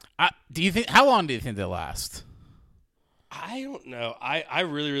 Do you think? How long do you think they'll last? I don't know. I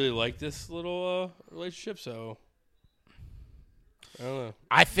really, really like this little relationship, so I don't know.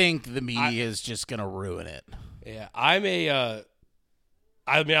 I think the media is just gonna ruin it. Yeah, I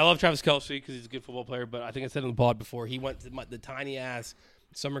love Travis Kelce because he's a good football player, but I think I said on the pod before, he went to the tiny ass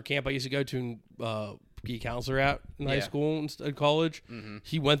summer camp I used to go to be a counselor at in high school and college. Mm-hmm.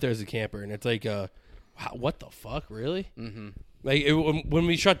 He went there as a camper, and it's like, wow, what the fuck, really? Mm-hmm. Like when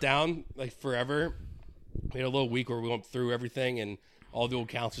we shut down, like forever, we had a little week where we went through everything, and all the old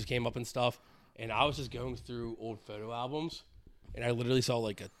counselors came up and stuff. And I was just going through old photo albums, and I literally saw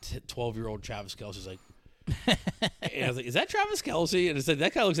like a 12-year-old Travis Kelce. Like, and I was like, "Is that Travis Kelce?" And I said,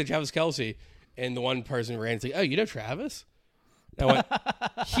 "That guy looks like Travis Kelce." And the one person ran, it's like, "Oh, you know Travis?" And I went,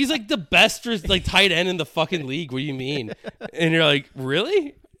 "He's like the best like tight end in the fucking league. What do you mean?" And you're like,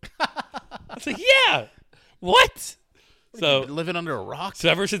 "Really?" I was like, "Yeah." What? So living under a rock. So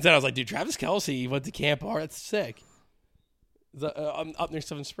ever since then, I was like, "Dude, Travis Kelce went to Camp R. That's sick." I'm up near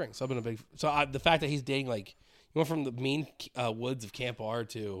Seven Springs. So I've been a big. So the fact that he's dating, like, he went from the mean woods of Camp R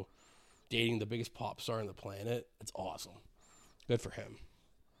to dating the biggest pop star on the planet. It's awesome. Good for him.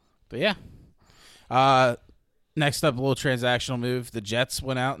 But yeah. Next up, a little transactional move. The Jets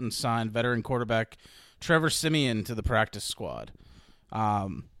went out and signed veteran quarterback Trevor Siemian to the practice squad.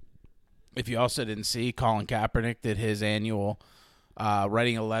 If you also didn't see, Colin Kaepernick did his annual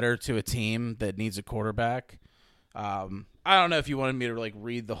writing a letter to a team that needs a quarterback. I don't know if you wanted me to like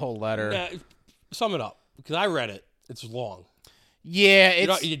read the whole letter. Yeah, sum it up, because I read it. It's long.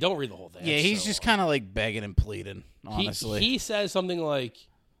 Yeah, you don't read the whole thing. Yeah, he's just kind of like begging and pleading. Honestly, he says something like,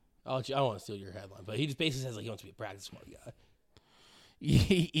 I don't want to steal your headline, but he just basically says like he wants to be a practice squad guy.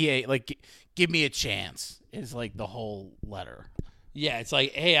 Yeah, like give me a chance is like the whole letter. Yeah, it's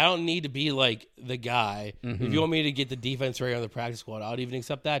like, hey, I don't need to be like the guy. Mm-hmm. If you want me to get the defense right on the practice squad, I'll even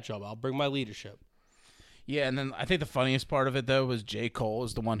accept that job. I'll bring my leadership. Yeah, and then I think the funniest part of it, though, was J. Cole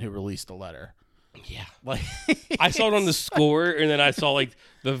is the one who released the letter. Yeah. Like I saw it on the score, and then I saw, like,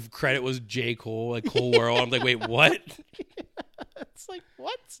 the credit was J. Cole, like, Cole World. I'm like, wait, what? It's like,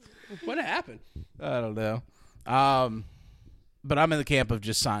 what? What happened? I don't know. But I'm in the camp of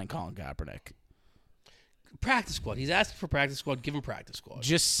just signing Colin Kaepernick. Practice squad. He's asking for practice squad. Give him practice squad.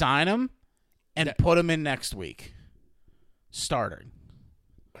 Just sign him and put him in next week. Starting.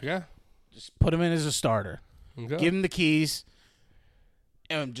 Yeah. Just put him in as a starter. Okay. Give him the keys,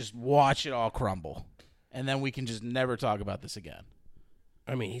 and just watch it all crumble. And then we can just never talk about this again.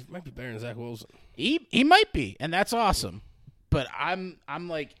 I mean, he might be better than Zach Wilson. He might be, and that's awesome. But I'm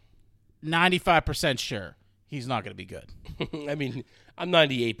like 95% sure he's not going to be good. I mean, I'm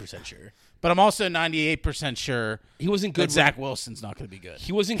 98% sure. But I'm also 98% sure he wasn't good. Zach Wilson's not going to be good.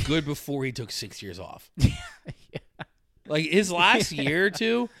 He wasn't good before he took 6 years off. Yeah. Like his last year or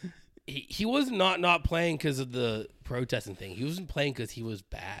two, he was not playing because of the protesting thing. He wasn't playing because he was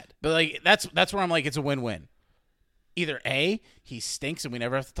bad. But like that's where I'm like, it's a win-win. Either A, he stinks and we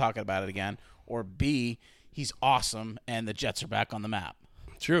never have to talk about it again, or B, he's awesome and the Jets are back on the map.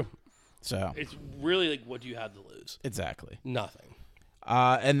 True. So it's really like, what do you have to lose? Exactly. Nothing.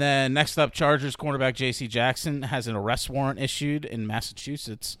 And then next up, Chargers cornerback J.C. Jackson has an arrest warrant issued in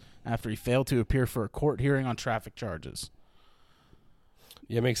Massachusetts after he failed to appear for a court hearing on traffic charges.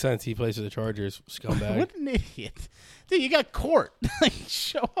 Yeah, it makes sense. He plays for the Chargers. Scumbag. What an idiot. Dude, you got court. Like,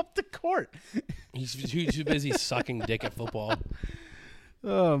 show up to court. He's too busy sucking dick at football.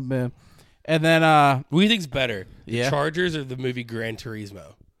 Oh, man. And then who do you think's better? The Chargers or the movie Gran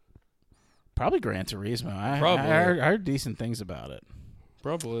Turismo? Probably Gran Turismo. I heard decent things about it.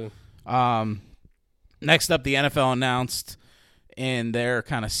 Probably. Next up, the NFL announced in their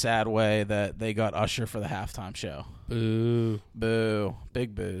kind of sad way that they got Usher for the halftime show. Boo. Boo.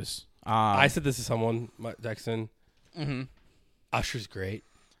 Big boos. I said this to someone, Jackson. Mm-hmm. Usher's great.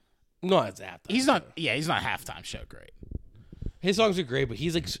 No, it's halftime. He's not. Yeah, he's not halftime show great. His songs are great, but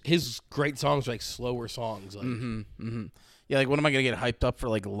he's like his great songs are like slower songs. Like, yeah, like, what am I gonna get hyped up for?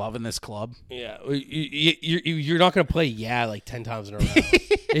 Like, loving this club? Yeah, you're not gonna play like 10 times in a row.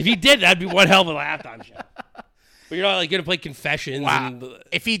 If he did, that'd be one hell of a halftime show. But you're not like gonna play Confessions. Wow. And,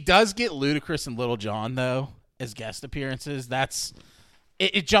 if he does get Ludacris and Lil Jon though as guest appearances,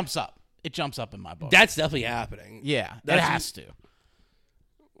 it jumps up. It jumps up in my book. That's definitely happening. Yeah, it has to.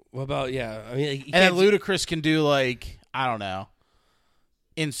 What about I mean, like, and then Ludacris can do like, I don't know,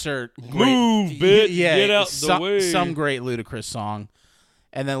 insert move, bitch, get out the way, some great Ludacris song,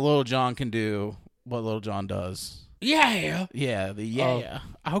 and then Lil Jon can do what Lil Jon does. Yeah,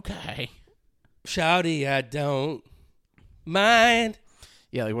 okay. Shouty, I don't mind.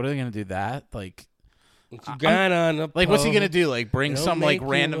 Yeah, like, what are they gonna do? That like. What's he gonna do? Like, bring some like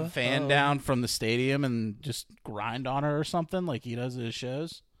random fan down from the stadium and just grind on her or something, like he does at his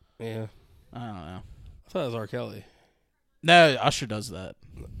shows? Yeah, I don't know. I thought it was R. Kelly. No, Usher does that.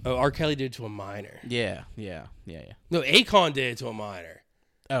 Oh, R. Kelly did it to a minor. Yeah. No, Akon did it to a minor.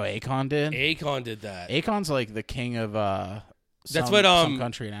 Oh, Akon did? Akon did that. Akon's like the king of some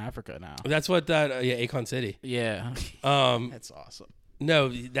country in Africa now. That's what that Akon City. Yeah. That's awesome. No,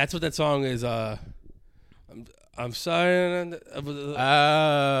 that's what that song is. I'm sorry.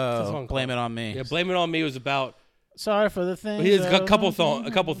 Blame It On Me. Yeah, Blame It On Me was about. Sorry for the thing. He has a couple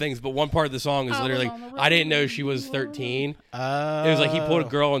things, but one part of the song is literally I didn't know she was 13. It was like he pulled a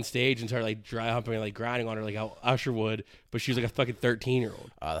girl on stage and started like dry humping, like grinding on her like how Usher would, but she was like a fucking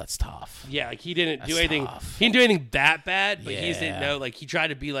 13-year-old. Oh, that's tough. Yeah, like he didn't do anything. Tough. He didn't do anything that bad, but he just Yeah. didn't know. Like he tried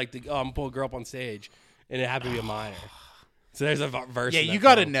to be like I'm gonna pull a girl up on stage, and it happened to be a minor. So there's a verse. Yeah, in that you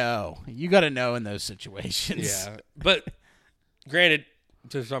got to song. know. You got to know in those situations. Yeah, but granted,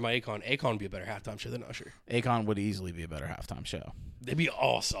 to talk about Akon would be a better halftime show than Usher. Akon would easily be a better halftime show. It'd be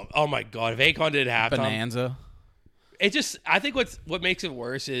awesome. Oh my god, if Akon did halftime, Bonanza. it just. I think what makes it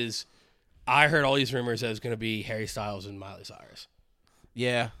worse is I heard all these rumors that it was going to be Harry Styles and Miley Cyrus,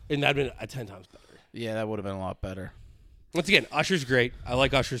 Yeah. and that'd been 10 times better. Yeah, that would have been a lot better. Once again, Usher's great. I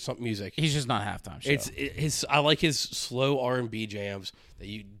like Usher's music. He's just not a halftime show. I like his slow R&B jams that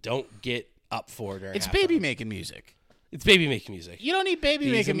you don't get up for during. It's halftime. Baby making music. It's Baby making music. You don't need Baby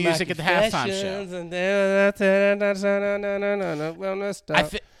making music at the halftime show.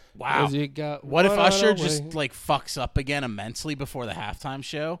 Wow. What if Usher just like fucks up again immensely before the halftime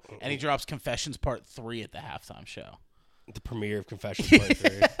show and he drops Confessions Part 3 at the halftime show? The premiere of Confessions Part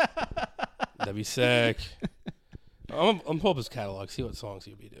 3. That'd be sick. I'm pull up his catalog, see what songs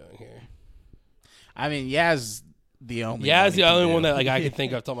he'll be doing here. I mean, Yaz the only one that like I can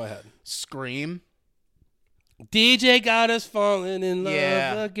think of off the top of my head. Scream. DJ got us falling in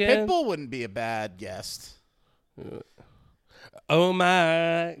love again. Pitbull wouldn't be a bad guest. Oh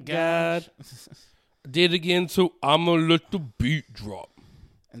my God. Did it again, so I'ma let the beat drop.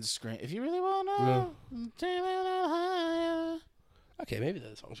 And Scream. If you really want to know, take me a little higher. Okay, maybe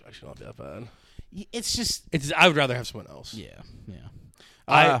that song's actually not that bad. It's just. I would rather have someone else. Yeah.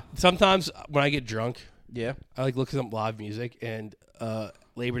 Sometimes when I get drunk, Yeah. I like looking up live music, and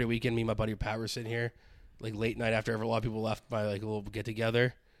Labor Day weekend, me and my buddy Pat were sitting here, like late night after a lot of people left my like little get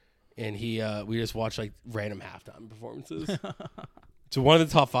together, and we just watched like random halftime performances. So one of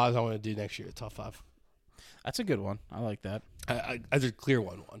the top 5s I want to do next year. Top 5. That's a good one. I like that. There's a clear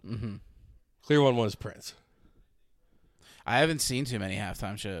one. Mm-hmm. Clear one was Prince. I haven't seen too many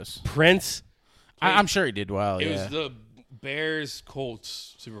halftime shows. Prince. I'm sure he did well. It was the Bears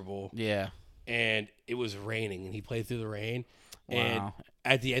Colts Super Bowl. Yeah. And it was raining, and he played through the rain. Wow. And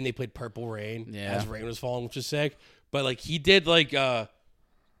at the end, they played Purple Rain as rain was falling, which was sick. But like he did like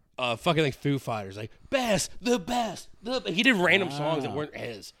fucking like Foo Fighters, like the best. He did random songs that weren't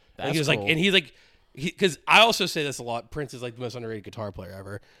his. That's like, he was cool. like, and he's like, because I also say this a lot. Prince is like the most underrated guitar player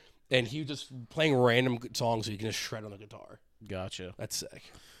ever, and he was just playing random songs so you can just shred on the guitar. Gotcha. That's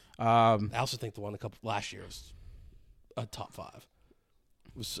sick. I also think the one last year was a top 5.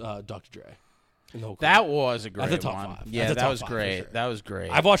 It was Dr. Dre. That was a great That's a top one. 5. Yeah, That's a that top was 5 great. for sure. That was great.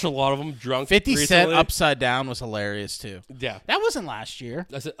 I've watched a lot of them drunk. 50 recently. Cent Upside Down was hilarious too. Yeah, that wasn't last year.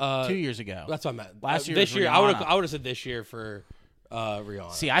 That's 2 years ago. That's what I meant. Last year this was year, Rihanna. I would have said this year for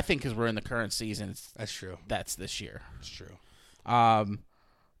Rihanna. See, I think because we're in the current season, that's true. That's this year. That's true.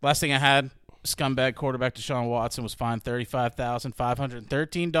 Last thing I had, scumbag quarterback Deshaun Watson was fined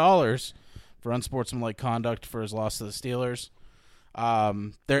 $35,513 for unsportsmanlike conduct for his loss to the Steelers.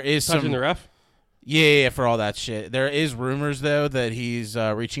 There is Touching the ref? Yeah, for all that shit. There is rumors, though, that he's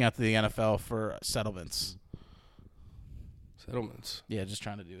reaching out to the NFL for settlements. Settlements? Yeah, just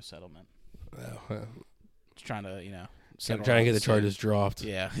trying to do a settlement. Just trying to, trying to get the charges dropped.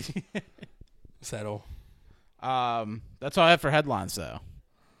 Yeah. Settle. That's all I have for headlines, though.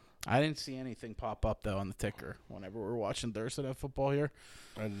 I didn't see anything pop up, though, on the ticker whenever we were watching Thursday Night Football here.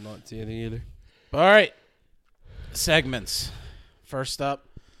 I did not see anything either. All right. Segments. First up,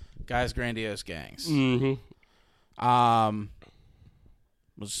 Guys Grandiose Gangs. Mm-hmm.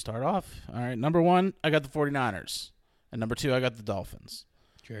 We'll just start off. All right. Number 1, I got the 49ers. And number 2, I got the Dolphins.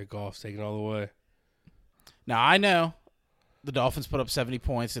 Jared Goff's taking it all the way. Now, I know the Dolphins put up 70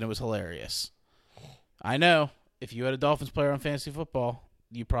 points, and it was hilarious. I know if you had a Dolphins player on fantasy football,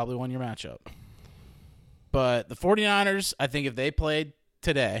 you probably won your matchup. But the 49ers, I think if they played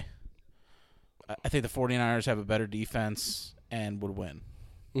today, I think the 49ers have a better defense and would win.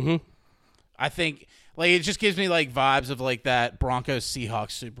 Mm-hmm. I think it just gives me vibes of that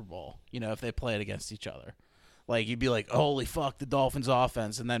Broncos-Seahawks Super Bowl, if they played against each other. You'd be like, holy fuck, the Dolphins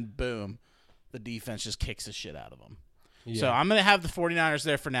offense, and then boom, the defense just kicks the shit out of them. Yeah. So I'm going to have the 49ers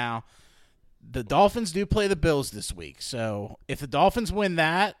there for now. The Dolphins do play the Bills this week, so if the Dolphins win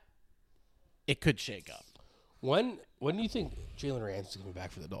that, it could shake up. When When do you think Jalen Ramsey's coming back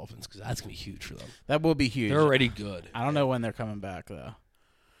for the Dolphins? Because that's going to be huge for them. That will be huge. They're already good. I don't know when they're coming back though.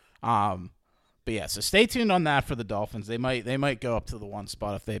 But yeah, so stay tuned on that for the Dolphins. They might go up to the 1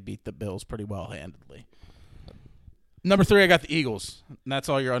 spot if they beat the Bills pretty well handedly. Number 3, I got the Eagles, and that's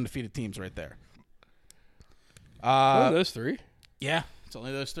all your undefeated teams right there. Only those 3? Yeah, it's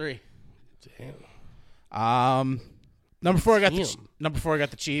only those 3. Damn. Number 4, I got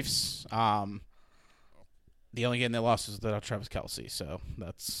the Chiefs. The only game they lost was without Travis Kelce, so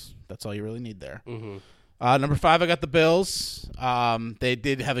that's all you really need there. Mm-hmm. Number 5, I got the Bills. They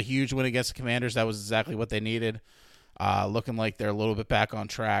did have a huge win against the Commanders. That was exactly what they needed. Looking like they're a little bit back on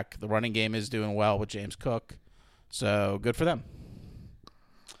track. The running game is doing well with James Cook, so good for them.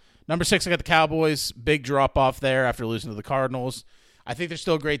 Number 6, I got the Cowboys. Big drop-off there after losing to the Cardinals. I think they're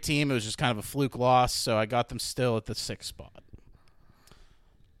still a great team. It was just kind of a fluke loss, so I got them still at the 6th spot.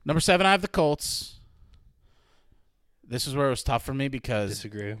 Number 7, I have the Colts. This is where it was tough for me because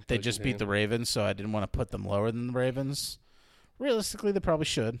they just beat the Ravens, so I didn't want to put them lower than the Ravens. Realistically, they probably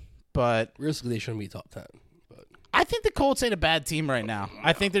should, but realistically, they shouldn't be top 10. But I think the Colts ain't a bad team right now.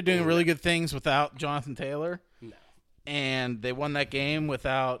 I think they're doing really good things without Jonathan Taylor. No. And they won that game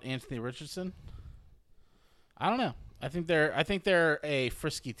without Anthony Richardson. I don't know. I think they're a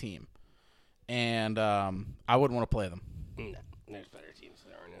frisky team, and I wouldn't want to play them. No, there's better teams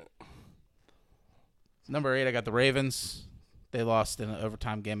that aren't it. Number 8, I got the Ravens. They lost in an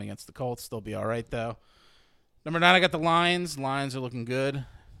overtime game against the Colts. They'll be all right, though. Number 9, I got the Lions. Lions are looking good,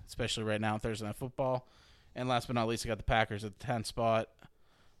 especially right now in Thursday Night Football. And last but not least, I got the Packers at the 10th spot.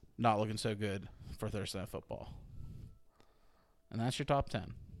 Not looking so good for Thursday Night Football. And that's your top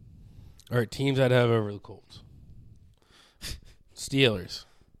 10. All right, teams I'd have over the Colts. Steelers.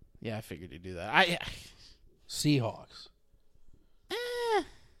 Yeah, I figured you'd do that. Seahawks.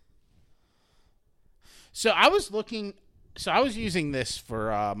 So I was using this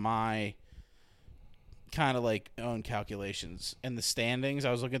for my kind of like own calculations and the standings.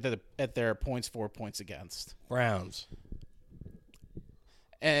 I was looking at their points for, points against. Browns.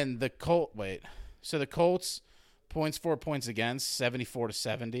 And the Colts points for, points against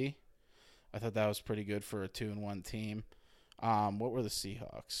 74-70. I thought that was pretty good for a 2-1 team. What were the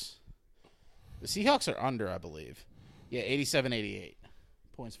Seahawks? The Seahawks are under, I believe. Yeah, 87-88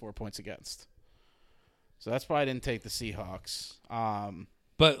 points for, points against. So that's why I didn't take the Seahawks.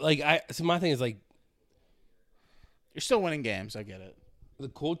 But so my thing is like, you're still winning games. I get it. The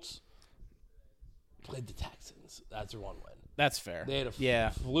Colts played the Texans. That's their one win. That's fair. They had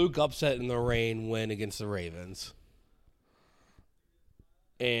a fluke upset in the rain win against the Ravens.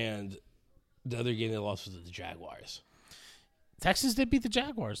 And the other game they lost was to the Jaguars. Texans did beat the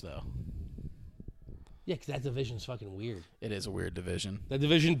Jaguars, though. Yeah, because that division's fucking weird. It is a weird division. That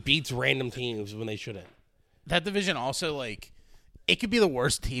division beats random teams when they shouldn't. That division also, it could be the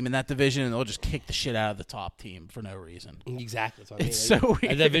worst team in that division, and they'll just kick the shit out of the top team for no reason. Exactly. That's what I mean. It's so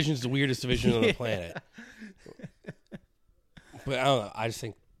weird. That division's the weirdest division on the planet. But I don't know. I just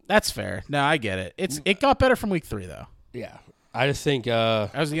think that's fair. No, I get it. It got better from week 3, though. Yeah. I just think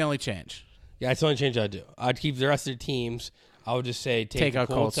that was the only change. Yeah, that's the only change I'd do. I'd keep the rest of their teams. I would just say take the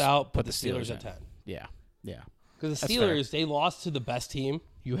Colts out, put the Steelers at 10. Yeah. Yeah. Because the Steelers, they lost to the best team.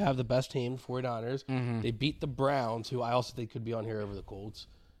 You have the best team, 49ers. Mm-hmm. They beat the Browns, who I also think could be on here over the Colts.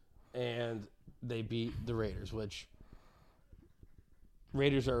 And they beat the Raiders, which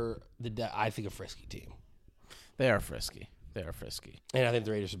Raiders are, I think, a frisky team. They are frisky. And I think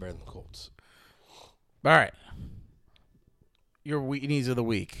the Raiders are better than the Colts. All right. Your weenies of the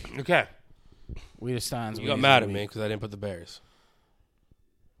week. Okay. Weedesteins. You got mad at me because I didn't put the Bears.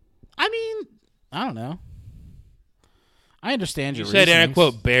 I mean, I don't know. I understand your reasonings. You said, and I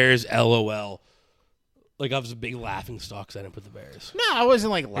quote, Bears, LOL. Like I was a big laughing stock because I didn't put the Bears. No, I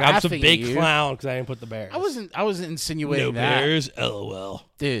wasn't laughing I was a big clown because I didn't put the Bears. I wasn't insinuating that. No Bears, LOL.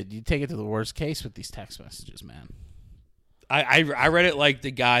 Dude, you take it to the worst case with these text messages, man. I read it like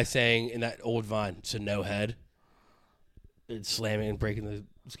the guy saying in that old Vine, "So no head." It's slamming and breaking the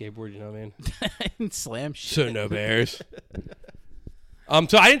skateboard, you know what I mean? Slam shit. So no Bears.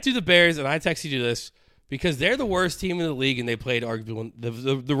 So I didn't do the Bears, and I texted you this because they're the worst team in the league, and they played arguably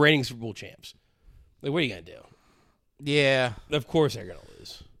the reigning Super Bowl champs. Like, what are you gonna do? Yeah, of course they're gonna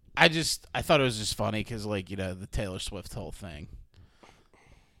lose. I thought it was just funny because, the Taylor Swift whole thing.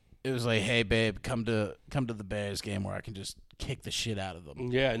 It was like, hey babe, come to the Bears game where I can just kick the shit out of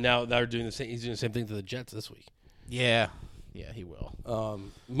them. Yeah, now they're doing the same. He's doing the same thing to the Jets this week. Yeah, he will.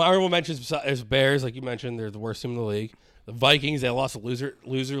 My honorable mentions is Bears, like you mentioned, they're the worst team in the league. The Vikings, they lost a loser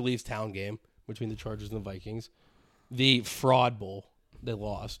leaves town game between the Chargers and the Vikings. The Fraud Bowl, they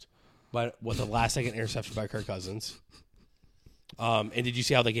lost. but with a last-second interception by Kirk Cousins. And did you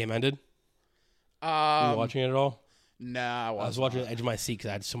see how the game ended? Were you watching it at all? No, I was watching the edge of my seat because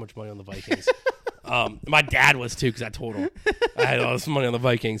I had so much money on the Vikings. My dad was too because I told him I had all this money on the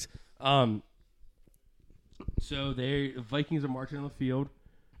Vikings. So the Vikings are marching on the field.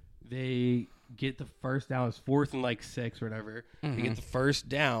 They get the first down. It's 4th and 6 or whatever. Mm-hmm. They get the first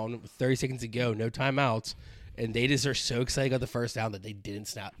down with 30 seconds to go, no timeouts, and they just are so excited about the first down that they didn't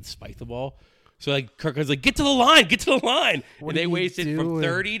spike the ball. So Kirk was like, get to the line. And they wasted from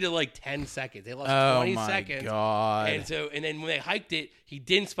 30 to 10 seconds. They lost 20 seconds. Oh my God. And then when they hiked it, he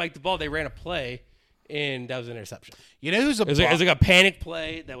didn't spike the ball. They ran a play, and that was an interception. You know who's a bum? It was like a panic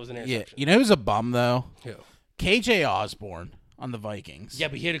play that was an interception. Yeah. You know who's a bum though? Who? KJ Osborne on the Vikings. Yeah,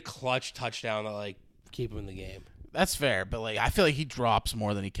 but he had a clutch touchdown to keep him in the game. That's fair, but I feel like he drops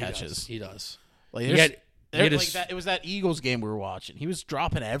more than he catches. He does. It was that Eagles game we were watching. He was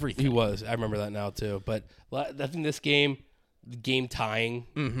dropping everything. He was. I remember that now too. But I think this game, game tying,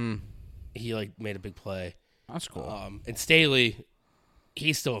 he made a big play. That's cool. And Staley,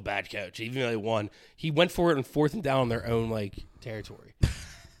 he's still a bad coach. Even though they won, he went for it on 4th and down on their own territory.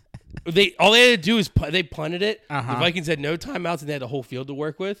 All they had to do is they punted it. The Vikings had no timeouts and they had the whole field to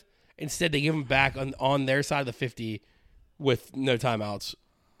work with. Instead, they gave them back on their side of the 50 with no timeouts,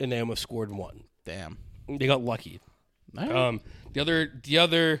 and they almost scored one. Damn. They got lucky. Right. The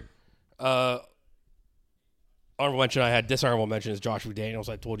other honorable mention I had, dishonorable mention, is Josh McDaniels.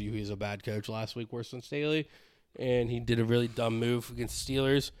 I told you he was a bad coach last week, worse than Staley, and he did a really dumb move against the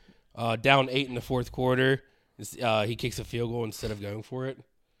Steelers. Down 8 in the 4th quarter, he kicks a field goal instead of going for it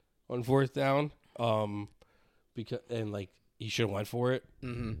on 4th down. He should have went for it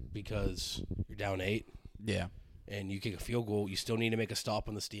because you're down 8. Yeah, and you kick a field goal, you still need to make a stop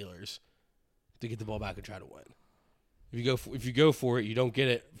on the Steelers to get the ball back and try to win. If you go for it, you don't get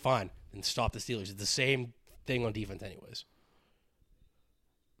it, fine, and stop the Steelers. It's the same thing on defense, anyways.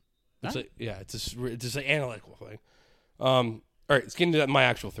 It's just an analytical thing. All right, let's get into my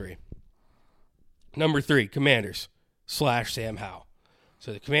actual 3. Number 3, Commanders / Sam Howell.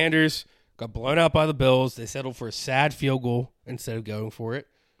 So the Commanders got blown out by the Bills. They settled for a sad field goal instead of going for it.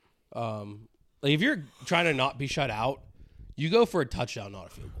 If you're trying to not be shut out, you go for a touchdown, not a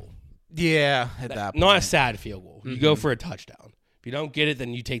field goal. Yeah, at that point. Not a sad field goal. You go for a touchdown. If you don't get it,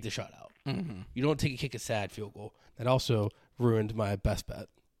 then you take the shutout. You don't kick a sad field goal. That also ruined my best bet.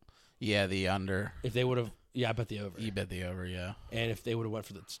 Yeah, the under. If they would have, I bet the over. You bet the over, yeah. And if they would have went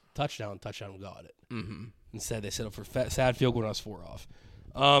for the touchdown got it. Instead, they settled for sad field goal and I was 4 off.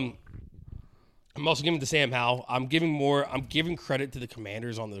 I'm also giving it to Sam Howell. I'm giving credit to the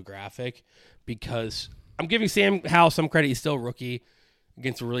Commanders on the graphic because I'm giving Sam Howell some credit. He's still a rookie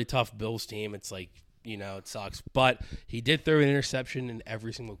against a really tough Bills team. It's it sucks. But he did throw an interception in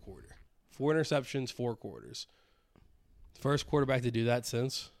every single quarter. 4 interceptions, 4 quarters. First quarterback to do that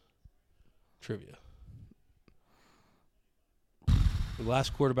since trivia. The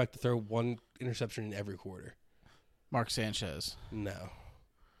last quarterback to throw 1 interception in every quarter. Mark Sanchez. No.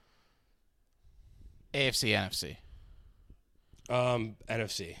 AFC, NFC.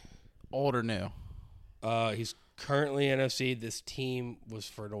 NFC. Old or new? He's currently NFC. This team was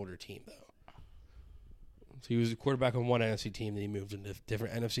for an older team, though. So he was a quarterback on one NFC team, then he moved into a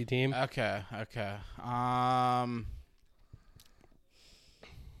different NFC team. Okay. The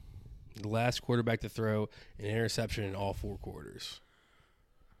last quarterback to throw an interception in all 4 quarters.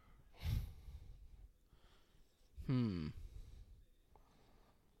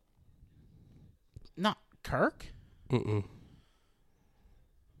 Not Kirk? Mm-mm.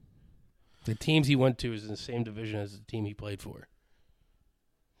 The teams he went to is in the same division as the team he played for.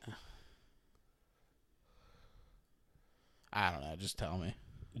 I don't know. Just tell me.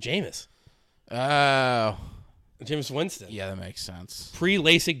 Jameis. Oh. Jameis Winston. Yeah, that makes sense.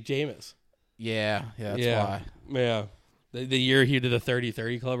 Pre-LASIK Jameis. Yeah, that's why. Yeah. The year he did the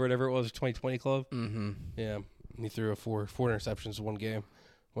 30-30 club or whatever it was, 2020 club. Mm-hmm. Yeah. And he threw four interceptions in one game,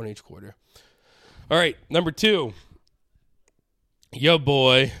 1 each quarter. All right, number 2. Yo,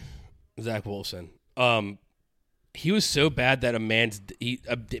 boy, Zach Wilson. He was so bad that a man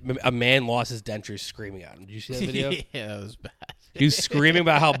lost his dentures screaming at him. Did you see that video? Yeah, that was bad. He was screaming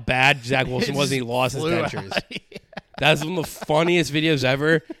about how bad Zach Wilson was, and he lost his dentures. That's one of the funniest videos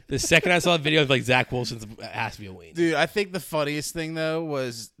ever. The second I saw the video, I was like, Zach Wilson's has to be a win. Dude, I think the funniest thing, though,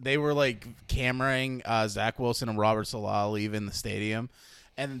 was they were, cameraing Zach Wilson and Robert Saleh leaving the stadium,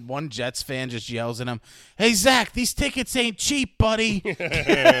 and one Jets fan just yells at him, "Hey, Zach, these tickets ain't cheap, buddy."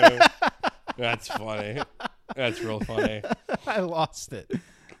 That's funny. That's real funny. I lost it.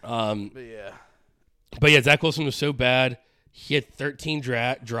 But yeah, Zach Wilson was so bad. He had 13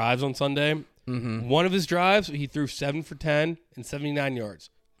 drives on Sunday. Mm-hmm. One of his drives, he threw 7 for 10 and 79 yards.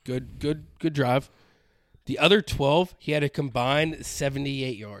 Good drive. The other 12, he had a combined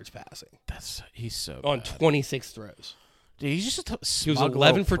 78 yards passing. He's so on bad. 26 throws. Dude, he's just a he was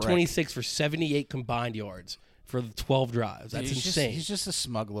 11 for prick. 26 for 78 combined yards for the 12 drives. That's insane. He's just a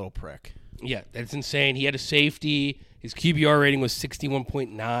smug little prick. Yeah, that's insane. He had a safety. His QBR rating was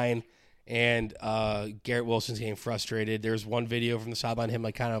 61.9, and Garrett Wilson's getting frustrated. There's one video from the sideline, him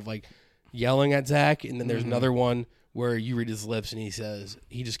kind of yelling at Zach, and then there's another one where you read his lips, and he says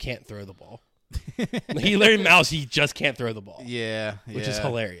he just can't throw the ball. He literally mouths, he just can't throw the ball. Yeah. Which is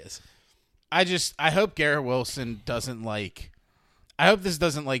hilarious. I hope Garrett Wilson doesn't I hope this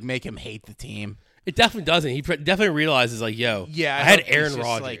doesn't make him hate the team. It definitely doesn't. He definitely realizes yeah, I had Aaron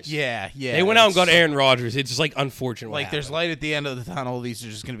Rodgers. Yeah. They went out and got Aaron Rodgers. It's just unfortunate. There's light at the end of the tunnel. These are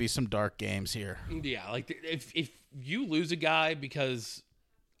just going to be some dark games here. Yeah, if you lose a guy because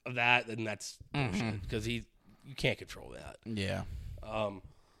of that, then that's bullshit because you can't control that. Yeah.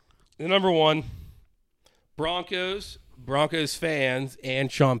 The number one, Broncos fans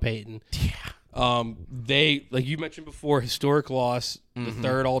and Sean Payton. Yeah. They, like you mentioned before, historic loss, the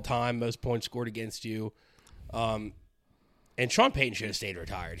third all-time most points scored against you. And Sean Payton should have stayed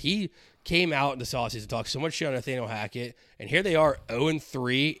retired. He came out in the offseason to talk so much shit on Nathaniel Hackett, and here they are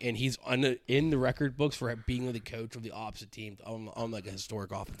 0-3, and he's in the record books for being the coach of the opposite team on a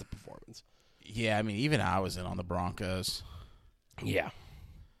historic offensive performance. Yeah, I mean, even I was in on the Broncos. Yeah.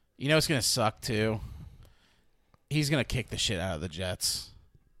 You know what's going to suck, too? He's going to kick the shit out of the Jets.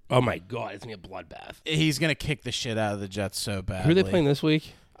 Oh, my God. It's going to be a bloodbath. He's going to kick the shit out of the Jets so badly. Who are they playing this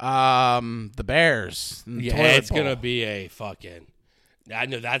week? The Bears. Yeah, it's going to be a fucking... I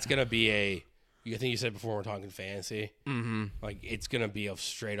know that's going to be a... I think you said before we're talking fantasy. Mm-hmm. It's going to be a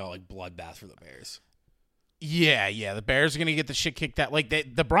straight-out bloodbath for the Bears. Yeah. The Bears are going to get the shit kicked out.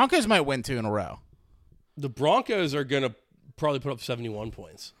 The Broncos might win 2 in a row. The Broncos are going to probably put up 71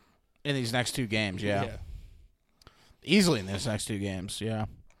 points. In these next 2 games, yeah. Easily in these next 2 games, yeah.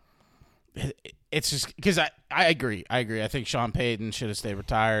 It's just because I agree. I think Sean Payton should have stayed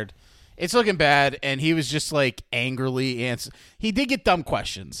retired. It's looking bad, and he was just angrily answer. He did get dumb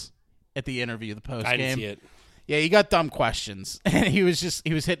questions at the interview, the post game. I didn't see it. Yeah, he got dumb questions, and he was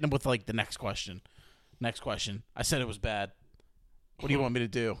hitting him with the next question. Next question. I said it was bad. What do you want me to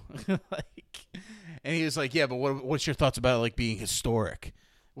do? And he was like, yeah, but what's your thoughts about it being historic?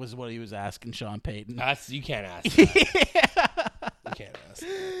 Was what he was asking Sean Payton. You can't ask that. You can't ask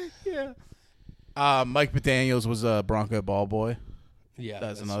that. Yeah. Mike McDaniels was a Bronco ball boy. Yeah.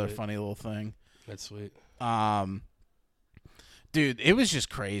 That's another funny little thing. That's sweet. Dude, it was just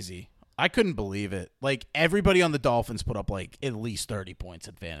crazy. I couldn't believe it. Everybody on the Dolphins put up at least 30 points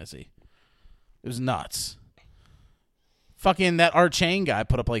in fantasy. It was nuts. Fucking that Archain guy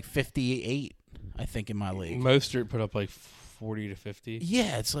put up 58, I think, in my league. Mostert put up 40 to 50.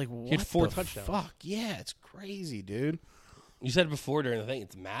 Yeah, it's what he had 4 the touchdowns. Fuck, yeah, it's crazy, dude. You said before during the thing,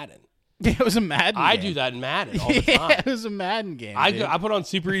 it's Madden. Yeah, it was a Madden game. I do that in Madden all the time. Yeah, it was a Madden game, I put on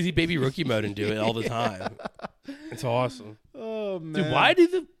super easy baby rookie mode and do it all the time. It's awesome. Oh, man. Dude,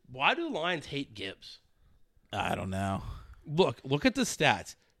 why do the Lions hate Gibbs? I don't know. Look at the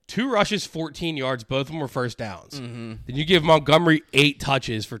stats. 2 rushes, 14 yards. Both of them were first downs. Mm-hmm. Then you give Montgomery 8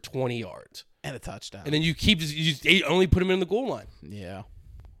 touches for 20 yards. And a touchdown. And then you only put him in the goal line. Yeah.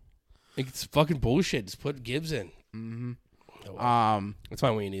 It's fucking bullshit. Just put Gibbs in. Mm-hmm. Oh, well. That's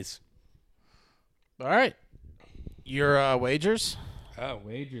fine what he needs. All right. Your wagers? Oh,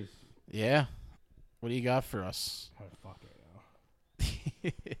 wagers. Yeah. What do you got for us? Oh, fuck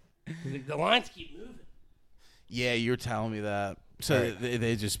it now. The Lions keep moving. Yeah, you were telling me that. So right.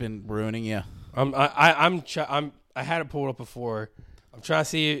 They've just been ruining you. I had it pulled up before. I'm trying to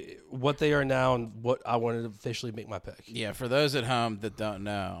see what they are now and what I wanted to officially make my pick. Yeah, for those at home that don't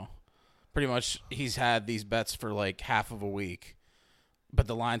know, pretty much he's had these bets for half of a week, but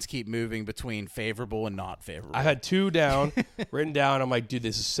the lines keep moving between favorable and not favorable. I had 2 down, written down. I'm like, dude,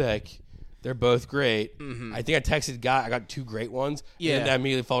 this is sick. They're both great. Mm-hmm. I think I texted Guy. I got 2 great ones. Yeah. And I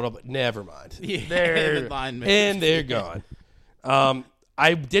immediately followed up. Never mind. Yeah, they're gone.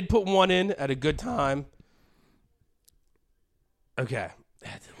 I did put one in at a good time. Okay.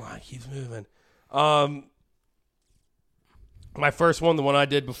 The line keeps moving. My first one, the one I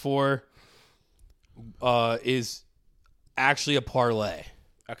did before, is actually a parlay.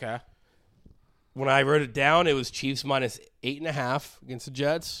 Okay. When I wrote it down, it was Chiefs minus 8.5 against the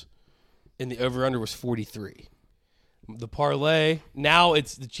Jets, and the over-under was 43. The parlay, now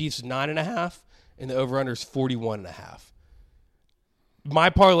it's the Chiefs 9.5, and the over-under is 41.5. My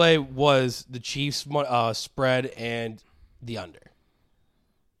parlay was the Chiefs spread and the under.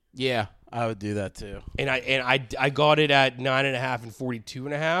 Yeah, I would do that too. And I got it at 9.5 and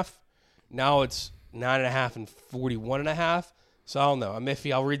 42.5. Now it's 9.5 and 41.5. So I don't know. I'm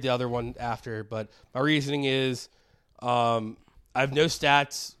iffy. I'll read the other one after. But my reasoning is, I have no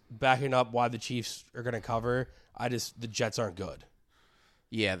stats backing up why the Chiefs are going to cover. The Jets aren't good.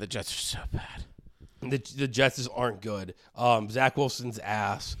 Yeah, the Jets are so bad. The Jets just aren't good. Zach Wilson's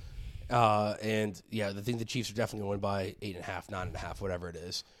ass. And yeah, I think the Chiefs are definitely going to win by 8.5, 9.5, whatever it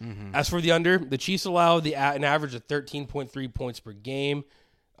is. Mm-hmm. As for the under, the Chiefs allow an average of 13.3 points per game.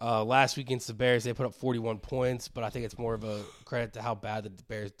 Last week against the Bears, they put up 41 points, but I think it's more of a credit to how bad the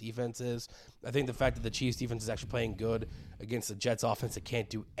Bears defense is. I think the fact that the Chiefs defense is actually playing good against the Jets offense that can't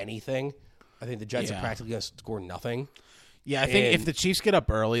do anything. I think the Jets are practically going to score nothing. Yeah, I think if the Chiefs get up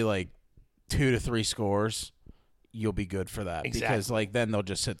early, like 2 to 3 scores, you'll be good for that. Exactly. Because like then they'll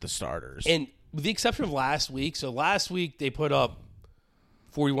just hit the starters. And with the exception of last week, so last week they put up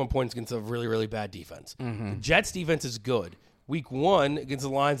 41 points against a really, really bad defense. Mm-hmm. The Jets defense is good. Week 1 against the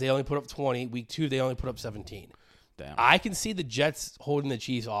Lions, they only put up 20. Week 2, they only put up 17. Damn. I can see the Jets holding the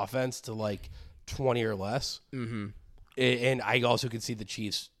Chiefs offense to like 20 or less. Mm-hmm. And I also can see the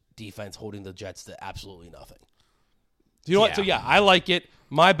Chiefs defense holding the Jets to absolutely nothing. You know what? So yeah, I like it.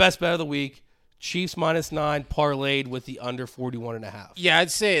 My best bet of the week, Chiefs -9 parlayed with the under 41.5. Yeah, I'd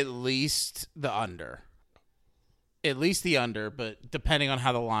say at least the under. At least the under, but depending on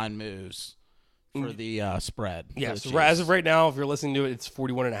how the line moves for the spread. Yeah, so as of right now, if you're listening to it, it's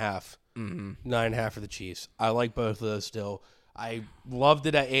 41.5. 9.5 for the Chiefs. I like both of those still. I loved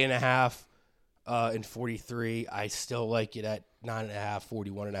it at 8.5 and 43. I still like it at 9.5,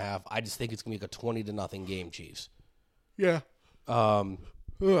 41.5. I just think it's going to be like a 20-0 game, Chiefs. Yeah.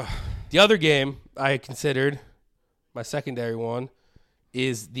 The other game I considered, my secondary one,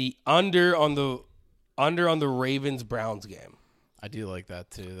 is the under on the Ravens Browns game. I do like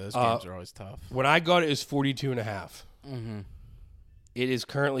that too. Those games are always tough. When I got it, it was 42.5. Mm-hmm. It is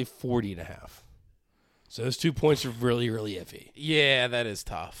currently 40.5. So those 2 points are really, really iffy. Yeah, that is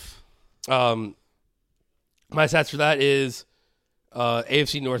tough. My stats for that is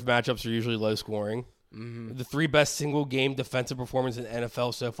AFC North matchups are usually low scoring. Mm-hmm. The 3 best single game defensive performance in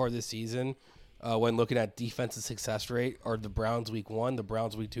NFL so far this season, when looking at defensive success rate, are the Browns week 1, the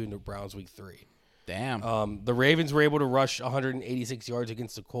Browns week 2, and the Browns week 3. Damn. The Ravens were able to rush 186 yards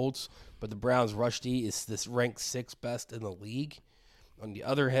against the Colts, but the Browns' rush D is this ranked 6th best in the league. On the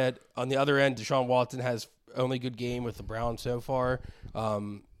other end, Deshaun Watson has only good game with the Browns so far.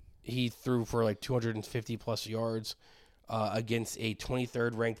 He threw for like 250 plus yards against a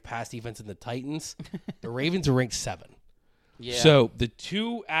 23rd ranked pass defense in the Titans. The Ravens are ranked 7. Yeah. So the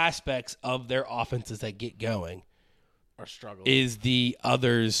 2 aspects of their offenses that get going are struggling. Is the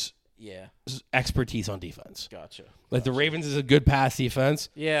others' expertise on defense. Gotcha. The Ravens is a good pass defense.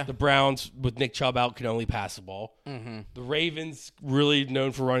 Yeah. The Browns, with Nick Chubb out, can only pass the ball. Mm-hmm. The Ravens, really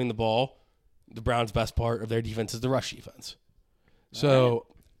known for running the ball. The Browns' best part of their defense is the rush defense. So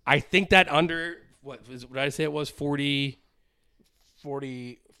I think that under, what did I say it was? 40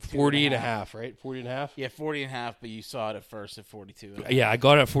 and a half, right? 40 and a half? Yeah, 40 and a half, but you saw it at first at 42. Yeah, I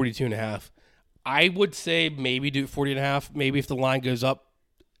got it at 42 and a half. I would say maybe do 40 and a half. Maybe if the line goes up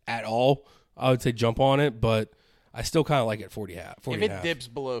at all, I would say jump on it, but I still kind of like it 40 half. 40 if it dips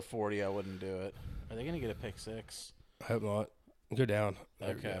below 40, I wouldn't do it. Are they going to get a pick 6? I hope not. Go down.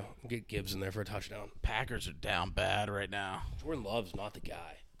 Okay. Get Gibbs in there for a touchdown. Packers are down bad right now. Jordan Love's not the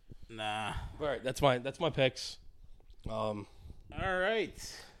guy. Nah. All right, that's my picks. All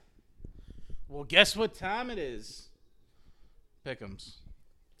right. Well, guess what time it is? Pick'ems.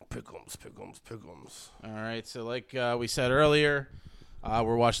 All right, so like we said earlier,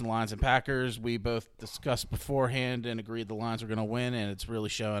 we're watching the Lions and Packers. We both discussed beforehand and agreed the Lions are going to win, and it's really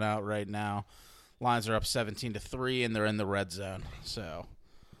showing out right now. Lions are up 17-3, and they're in the red zone. So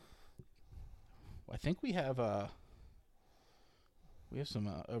I think we have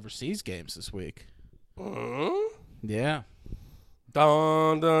some overseas games this week. Yeah.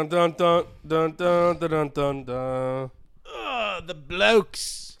 Dun dun dun dun dun dun dun dun dun. The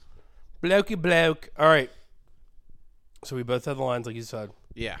blokes. Blokey bloke. All right. So we both have the lines, like you said.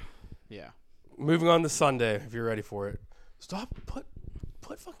 Yeah. Moving on to Sunday, if you're ready for it. Stop. Put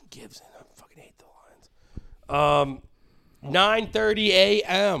fucking Gibbs in. I fucking hate the lines. 9:30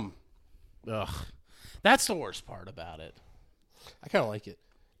 a.m. Ugh. That's the worst part about it. I kind of like it.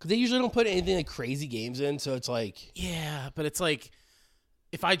 Because they usually don't put anything like crazy games in, so it's like... Yeah, but it's like,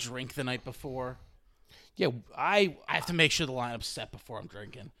 if I drink the night before... Yeah, I have to make sure the lineup's set before I'm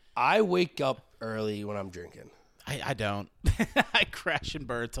drinking. I wake up early when I'm drinking. I don't. I crash and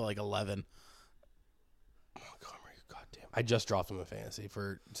burn till like 11. Oh, God, you goddamn I just dropped him in fantasy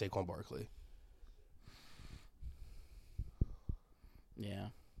for Saquon Barkley. Yeah.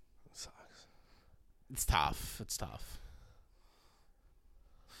 Sucks. It's tough. It's tough.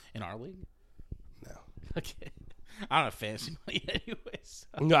 In our league? No. Okay. I don't have fantasy money anyway. So.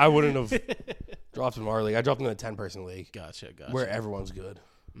 No, I wouldn't have dropped him in our league. I dropped him in a 10-person league. Gotcha. Where everyone's good.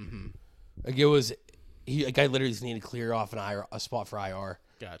 Mm-hmm. Like it was, a guy literally just needed to clear off a spot for IR.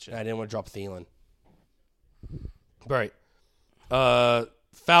 Gotcha. And I didn't want to drop Thielen. Right.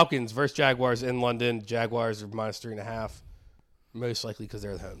 Falcons versus Jaguars in London. Jaguars are -3.5. Most likely because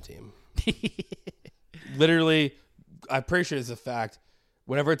they're the home team. Literally, I'm pretty sure it's a fact.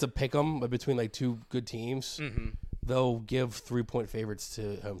 Whenever it's a pick 'em between like two good teams, they'll give 3-point favorites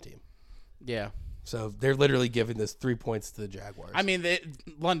to home team. Yeah. So they're literally giving this 3 points to the Jaguars. I mean,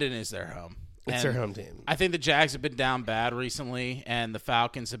 London is their home. It's their home team. I think the Jags have been down bad recently, and the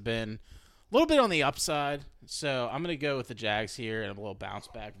Falcons have been a little bit on the upside. So I'm going to go with the Jags here and a little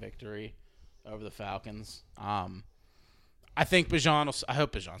bounce-back victory over the Falcons. I think I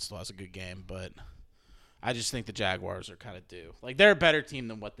hope Bijan still has a good game, but I just think the Jaguars are kind of due. Like, they're a better team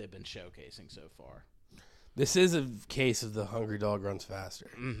than what they've been showcasing so far. This is a case of the hungry dog runs faster.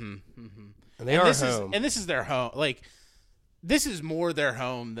 Mm-hmm. Mm-hmm. And they are home. And this is their home. Like, this is more their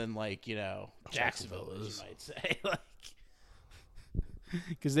home than, like, Jacksonville is, you might say. Like,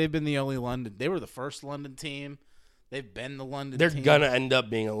 because they've been the only London. They were the first London team. They've been the London team. They're going to end up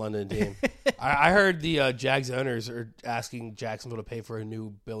being a London team. I heard the Jags owners are asking Jacksonville to pay for a new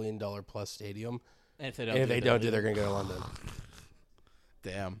 $1 billion-plus stadium. And if they don't, they're going to go to London.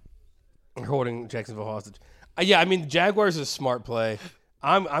 Damn. They're holding Jacksonville hostage. Yeah, I mean, Jaguars is a smart play.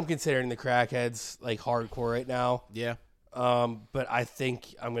 I'm considering the crackheads like hardcore right now. Yeah. But I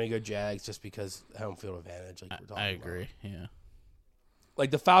think I'm going to go Jags just because home field advantage. Like we're talking I agree. About. Yeah.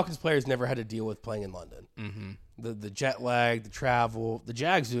 Like the Falcons players never had to deal with playing in London. Mm-hmm. The jet lag, the travel. The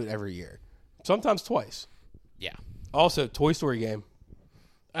Jags do it every year, sometimes twice. Yeah. Also, Toy Story game.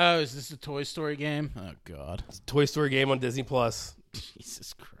 Oh, is this a Toy Story game? Oh God. It's a Toy Story game on Disney Plus.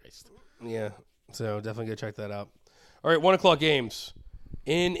 Jesus Christ. Yeah. So definitely go check that out. All right, 1:00 games.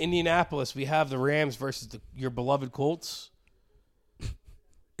 In Indianapolis, we have the Rams versus your beloved Colts.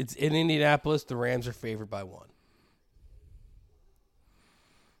 It's in Indianapolis. The Rams are favored by 1.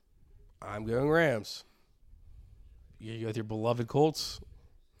 I'm going Rams. You go with your beloved Colts?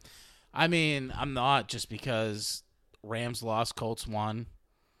 I mean, I'm not just because Rams lost, Colts won.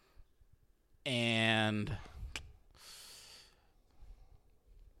 And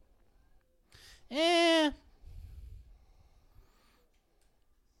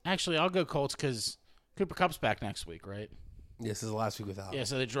actually, I'll go Colts because Cooper Kupp's back next week, right? Yes, this is the last week without. Yeah,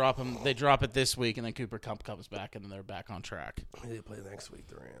 so they drop him. They drop it this week, and then Cooper Kupp comes back, and then they're back on track. Who do they play next week?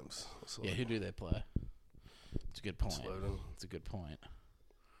 The Rams. Yeah, who do they play? It's a good point. Slow It's a good point.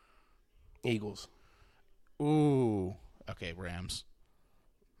 Eagles. Ooh. Okay, Rams.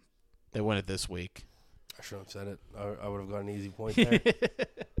 They win it this week. I shouldn't have said it. I would have got an easy point there. Damn.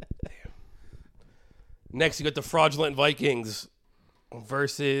 Next, you got the fraudulent Vikings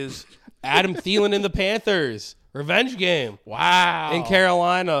versus Adam Thielen and the Panthers. Revenge game. Wow. In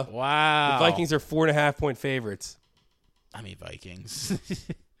Carolina. Wow. The Vikings are 4.5-point favorites. I mean, Vikings.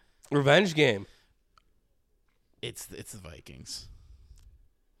 Revenge game. It's the Vikings.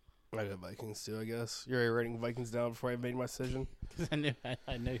 I got Vikings too, I guess. You're already writing Vikings down before I made my decision? I know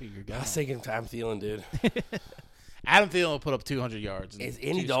who you're going. I was thinking Adam Thielen, dude. Adam Thielen will put up 200 yards. Is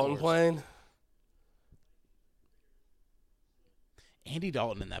Andy Dalton playing? Andy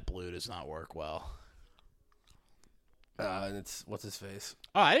Dalton in that blue does not work well. It's what's his face?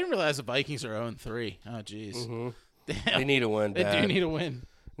 Oh, I didn't realize the Vikings are 0-3. Oh, jeez. Mm-hmm. Damn. They need a win. They do need a win.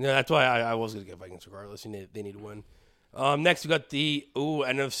 No, that's why I was going to get Vikings regardless. They need to win. Next, we got the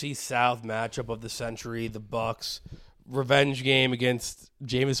NFC South matchup of the century, the Bucs. Revenge game against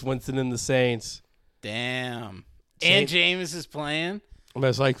Jameis Winston and the Saints. Damn. And Jameis is playing?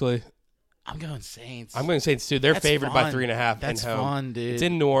 Most likely. I'm going Saints. I'm going Saints, too. They're favored by 3.5. That's at home. Fun, dude. It's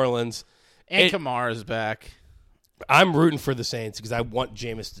in New Orleans. And Kamara's back. I'm rooting for the Saints because I want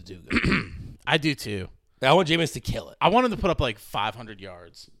Jameis to do good. I do, too. I want Jameis to kill it. I want him to put up like 500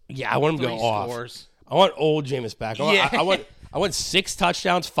 yards. Yeah, I want him to go scores. off. I want old Jameis back. I want 6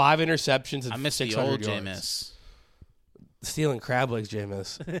 touchdowns, 5 interceptions, and I miss 600 the old yards. Jameis. Stealing crab legs,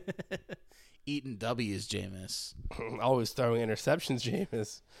 Jameis. Eating W's, Jameis. Always throwing interceptions,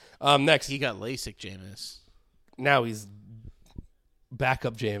 Jameis. Next. He got LASIK, Jameis. Now he's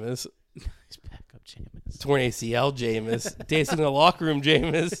backup Jameis. He's backup Jameis. Torn ACL, Jameis. Dancing in the locker room,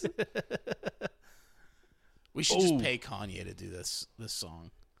 Jameis. We should just pay Kanye to do this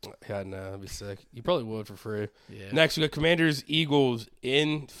song. Yeah, no, that'd be sick. You probably would for free. Yeah. Next, we got Commanders, Eagles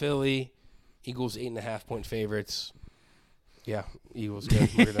in Philly. Eagles 8.5-point favorites. Yeah, Eagles good.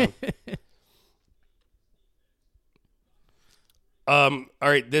 We're done. All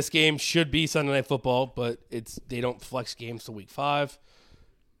right, this game should be Sunday Night Football, but they don't flex games till week 5,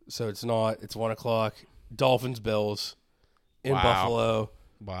 so it's not. It's 1:00. Dolphins, Bills in Buffalo.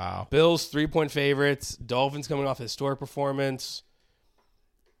 Wow. Bills 3-point favorites. Dolphins coming off a historic performance.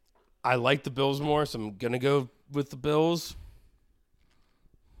 I like the Bills more, so I'm gonna go with the Bills.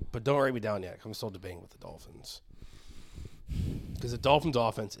 But don't write me down yet. I'm still debating with the Dolphins because the Dolphins'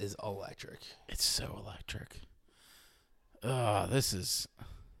 offense is electric. It's so electric. This is...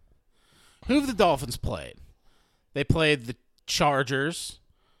 Who have the Dolphins played? They played the Chargers,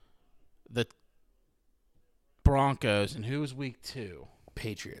 the Broncos, and who was week 2?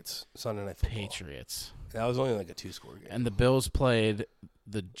 Patriots. Sunday Night Football. Patriots. That was only like a 2-score game. And the Bills played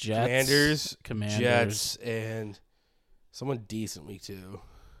the Jets. Commanders, Jets, and someone decent week 2.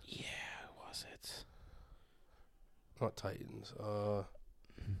 Yeah, who was it? Not Titans.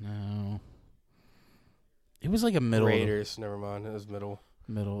 No. It was like a middle. Raiders. Never mind. It was middle.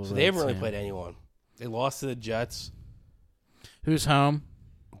 So they haven't really played anyone. They lost to the Jets. Who's home?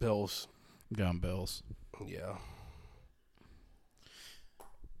 Bills. I'm going Bills. Yeah.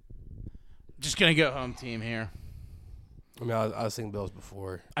 Just going to go home team here. I mean, I was thinking Bills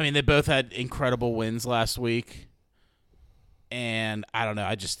before. I mean, they both had incredible wins last week. And I don't know.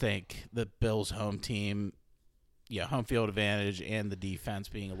 I just think the Bills home team, home field advantage and the defense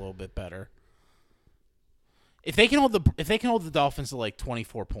being a little bit better. If they can hold the Dolphins to like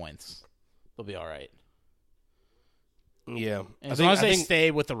 24 points, they'll be all right. Yeah. As long as they stay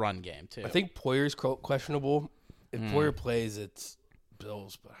with the run game, too. I think Poyer's questionable. If Poyer plays, it's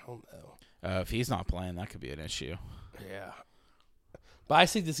Bills, but I don't know. If he's not playing, that could be an issue. Yeah. But I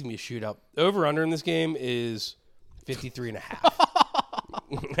think this is going to be a shootout. Over-under in this game is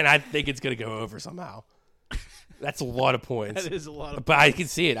 53.5. And I think it's going to go over somehow. That's a lot of points. That is a lot of But I can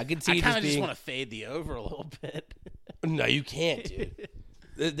see it. I can see it kind of just want to fade the over a little bit. No, you can't, dude.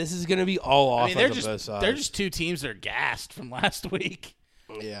 This is going to be all offense on both sides. They're just two teams that are gassed from last week.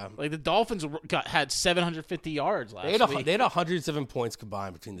 Yeah. Like the Dolphins had 750 yards last week. They had 107 points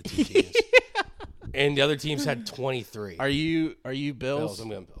combined between the two teams. And the other teams had 23. Are you Bills? I'm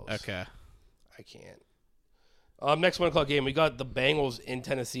going Bills. Okay. I can't. Next 1:00 game, we got the Bengals in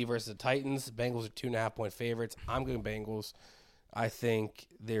Tennessee versus the Titans. The Bengals are 2.5-point favorites. I'm going Bengals. I think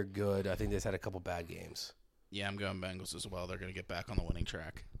they're good. I think they just had a couple bad games. Yeah, I'm going Bengals as well. They're going to get back on the winning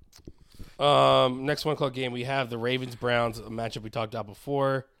track. Next 1:00 game, we have the Ravens-Browns, a matchup we talked about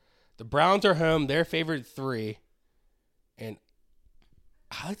before. The Browns are home. They're favored 3. And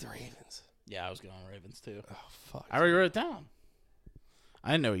I like the Ravens. Yeah, I was going Ravens too. Oh, fuck. I already wrote it down.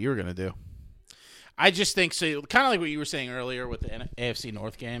 I didn't know what you were going to do. I just think so. Kind of like what you were saying earlier with the AFC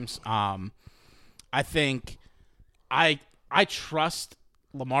North games. I think I trust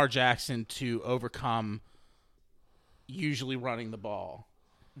Lamar Jackson to overcome usually running the ball.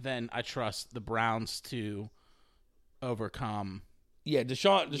 Then I trust the Browns to overcome. Yeah,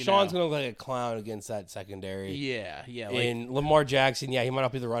 Deshaun's going to look like a clown against that secondary. Yeah. And Lamar Jackson, he might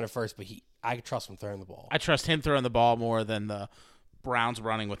not be the runner first, but I trust him throwing the ball. I trust him throwing the ball more than the Browns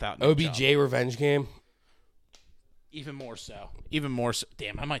running without Nick OBJ Chubb. revenge game. Even more so.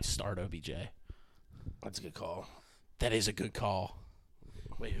 Damn, I might start OBJ. That's a good call. That is a good call.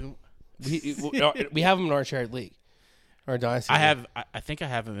 Wait, who? We have him in our shared league. Our dynasty. I think I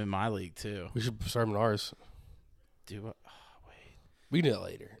have him in my league too. We should start him in ours. Do what? We can do that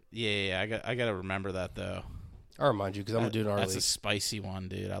later. Yeah. I got to remember that though. I'll remind you because I'm gonna do it in our league. That's a spicy one,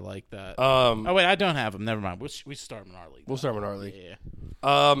 dude. I like that. Oh wait, I don't have him. Never mind. We start him in our league. We'll start him in our league. Yeah.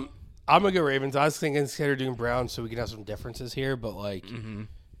 I'm gonna go Ravens. I was thinking instead of doing Browns, so we can have some differences here. But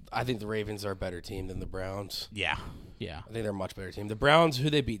I think the Ravens are a better team than the Browns. Yeah. I think they're a much better team. The Browns, who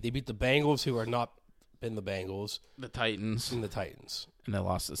they beat? They beat the Bengals, who are not been the Bengals. The Titans. And the Titans. And they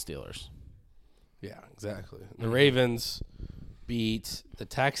lost to the Steelers. Yeah, exactly. The Ravens beat the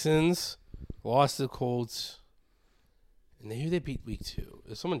Texans, lost to the Colts, and who they beat week 2?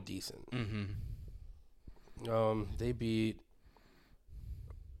 It's someone decent. They beat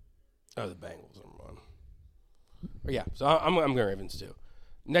the Bengals. Yeah, so I'm going Ravens too.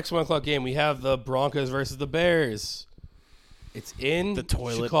 Next 1:00 game, we have the Broncos versus the Bears. It's in the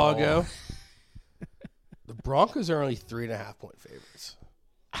toilet Chicago. Ball. The Broncos are only 3.5-point favorites.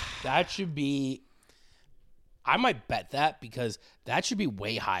 That should be. I might bet that because that should be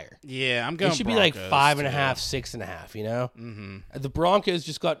way higher. Yeah, I'm going. It should Broncos be like 5.5, 6.5. You know, The Broncos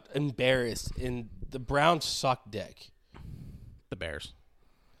just got embarrassed, and the Browns suck dick. The Bears.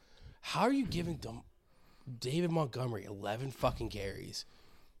 How are you giving David Montgomery 11 fucking carries,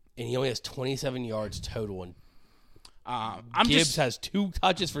 and he only has 27 yards total, and Gibbs has 2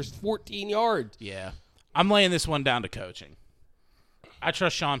 touches for 14 yards? Yeah. I'm laying this one down to coaching. I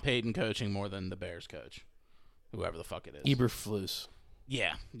trust Sean Payton coaching more than the Bears coach, whoever the fuck it is. Eberflus.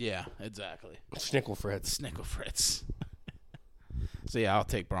 Yeah, exactly. Snicklefritz. So, yeah, I'll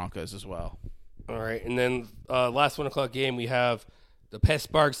take Broncos as well. All right, and then last 1 o'clock game, we have the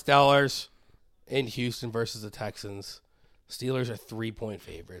Pittsburgh Steelers in Houston versus the Texans. Steelers are 3-point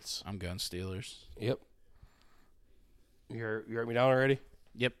favorites. I'm going Steelers. Yep. You wrote me down already?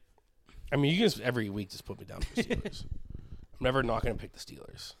 Yep. I mean, you can just every week just put me down for the Steelers. I'm never not going to pick the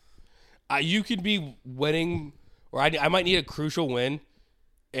Steelers. You could be winning, or I might need a crucial win,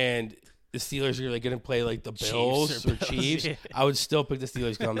 and the Steelers are going to play like the Bills or Chiefs. Yeah. I would still pick the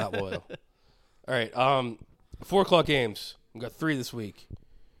Steelers because I'm that loyal. All right, 4 o'clock games. We've got 3 this week.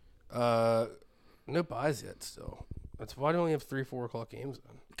 No buys yet still. That's why do we only have 3 4 o'clock games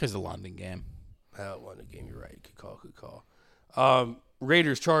then? Because the London game. London game, you're right. Good call.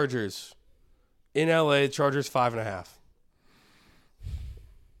 Raiders, Chargers. In LA, Chargers 5.5.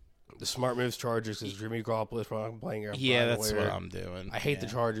 The smart moves, Chargers, because Jimmy Garoppolo is probably playing here. Yeah, that's what I'm doing. I hate the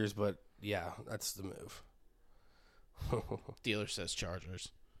Chargers, but yeah, that's the move. Dealer says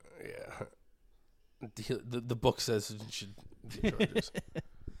Chargers. Yeah. The book says it should be Chargers.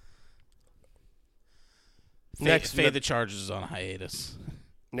 Next, the Chargers is on hiatus.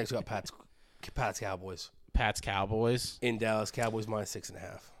 Next, we got Pats Cowboys. Pats Cowboys in Dallas. Cowboys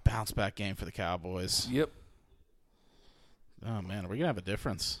 -6.5. Bounce back game for the Cowboys. Yep. Oh man, are we gonna have a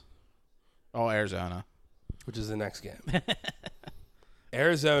difference? Oh, Arizona, which is the next game.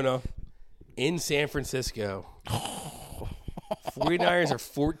 Arizona in San Francisco. 49ers are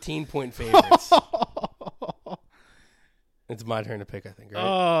 14-point favorites. It's my turn to pick, I think,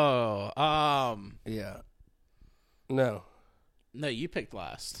 right? Yeah. No, you picked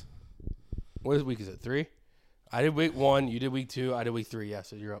last. What week is it? 3? I did week 1. You did week 2. I did week 3. Yeah,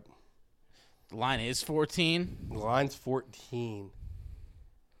 so you're up. The line is 14. The line's 14.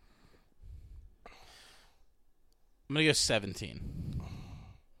 I'm going to go 17.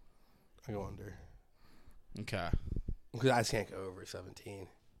 I go under. Okay. Because I just can't go over 17.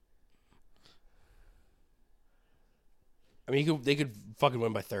 I mean, they could fucking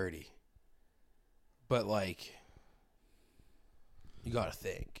win by 30. But, like, you got to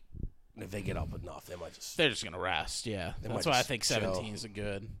think. If they get up enough, they're just going to rest, yeah. That's why I think 17 is a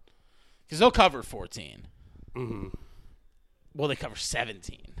good. Because they'll cover 14. Mm-hmm. Well, they cover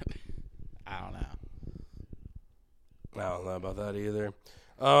 17. I don't know. I don't know about that either.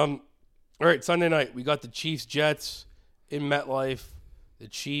 All right, Sunday night, we got the Chiefs-Jets in MetLife. The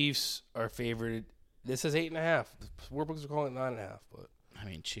Chiefs are favored. This is 8.5. The sportbooks are calling it 9.5. But I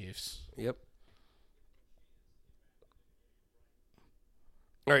mean, Chiefs. Yep.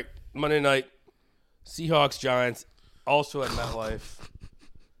 All right, Monday night, Seahawks-Giants, also at MetLife.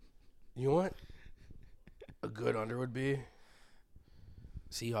 You know what a good under would be?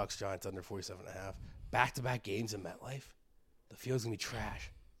 Seahawks-Giants under 47.5. Back-to-back games in MetLife. The field's going to be trash.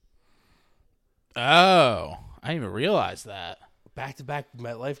 Oh, I didn't even realize that. Back-to-back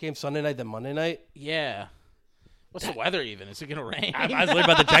MetLife games, Sunday night, then Monday night? Yeah. What's the weather even? Is it going to rain? I was literally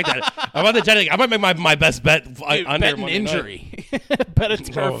about to check that. I might make my best bet under bet an Monday injury. Bet a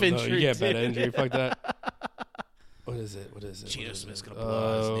turf injury. Yeah, bet an injury. Fuck that. What is it? Geno Smith's going to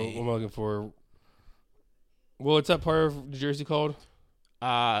blow his knee. What am I looking for? Well, what's that part of New Jersey called?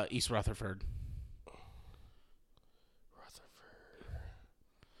 East Rutherford.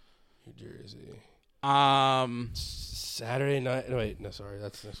 New Jersey. Saturday night. No, wait, no, sorry,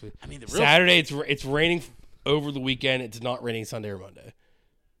 that's next week. I mean, Saturday. It's raining over the weekend. It's not raining Sunday or Monday.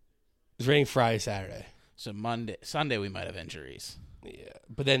 It's raining Friday, Saturday. So Sunday we might have injuries. Yeah,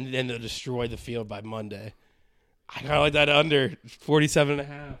 but then they'll destroy the field by Monday. I kind of like that under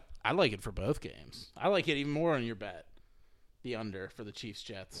 47.5. I like it for both games. I like it even more on your bet. The under for the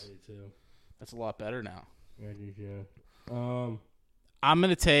Chiefs-Jets. I do too. That's a lot better now. I do too. I'm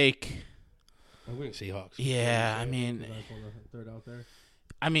gonna take. I'm going Seahawks. Yeah, I mean, third out there.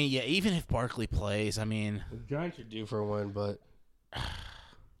 I mean, yeah. Even if Barkley plays, I mean, the Giants are due for a win, but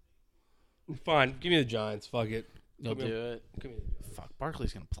fine. Give me the Giants. Fuck it. You'll do it. Fuck,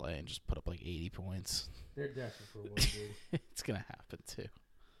 Barkley's gonna play and just put up like 80 points. They're desperate for a win, dude. It's gonna happen too.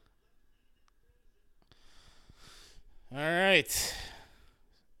 All right,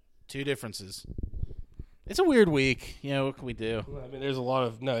 2 differences. It's a weird week. You know, what can we do? Well, I mean, there's a lot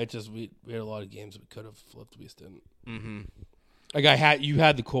of it's just we had a lot of games that we could have flipped. We just didn't. Mm-hmm. Like you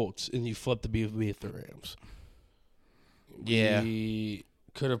had the Colts and you flipped the Rams. Yeah.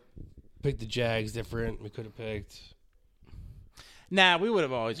 Could have picked the Jags different. We could have picked Nah, we would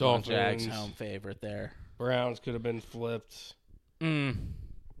have always gone Dolphins. Jags home favorite there. Browns. Could have been flipped. Mm.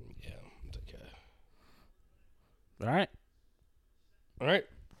 Yeah, it's okay. All right. All right.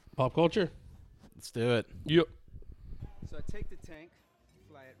 Pop culture. Let's do it. Yep. So I take the tank,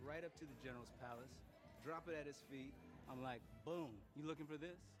 fly it right up to the general's palace, drop it at his feet. I'm like, boom, you looking for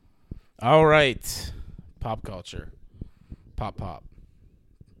this? All right. Pop culture. Pop.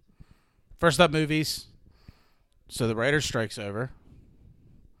 First up, movies. So the writer's strike's over.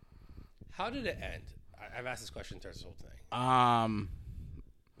 How did it end? I've asked this question throughout this whole thing.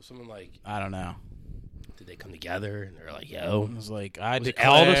 Was someone like, I don't know. did they come together and they're like, yo? It was like, I Was it declare.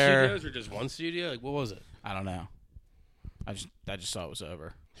 all the studios or just one studio? Like, what was it? I don't know. I just saw it was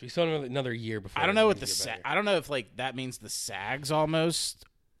over. So we still have another year before. I don't know what everything the get better. I don't know if like that means the SAG's almost,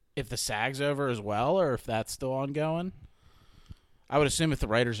 if the SAG's over as well, or if that's still ongoing. I would assume if the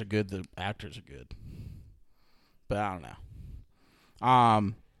writers are good, the actors are good. But I don't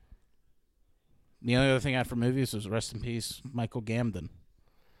know. The only other thing I had for movies was rest in peace, Michael Gambon,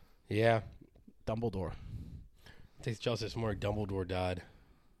 Yeah. Dumbledore. It takes Chelsea this morning. Dumbledore died.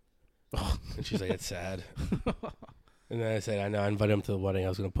 And she's like, it's sad. And then I said, I know, I invited him to the wedding. I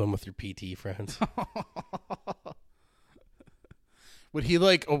was going to put him with your PT friends. Would he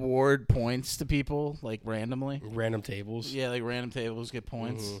like award points to people like randomly? Random tables. Yeah, like random tables get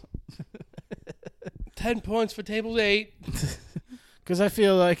points. Mhm. 10 points for tables 8. Because I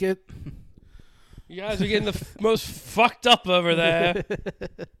feel like it. You guys are getting the most fucked up over there.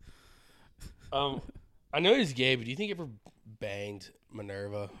 I know he's gay, but do you think he ever banged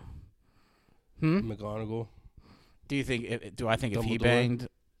Minerva McGonagall? Do you think? Do I think if he Dumbledore? banged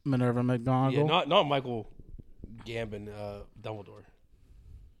Minerva McGonagall? Yeah, not Michael Gambon, Dumbledore.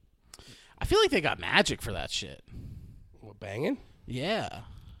 I feel like they got magic for that shit. What, banging? Yeah,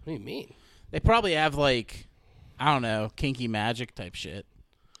 What do you mean? they probably have like, I don't know, kinky magic type shit,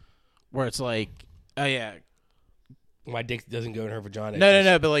 where it's like, oh yeah, My dick doesn't go in her vagina.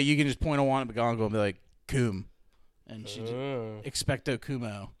 no, but like you can just point a wand at McGonagall and be like, "Coom," and she just, Oh, expecto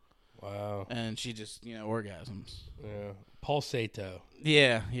cumo, wow. and she just orgasms. Yeah. Pulsato.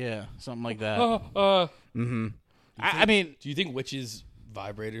 Yeah, something like that. Mm-hmm. I mean, Do you think witches'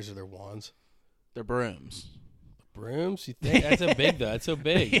 vibrators are their wands? they're brooms. Brooms? You think? That's so big, though. That's so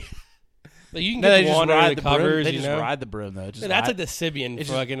big. Like, you can No, get they the just wand under ride the the covers, broom. They you just know? ride the broom though. Yeah, that's like the Sibian it's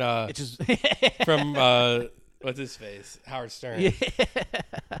fucking, It just from, what's his face? Howard Stern. Yeah.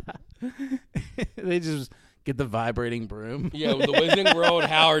 They just get the vibrating broom. Yeah, the Wizarding World,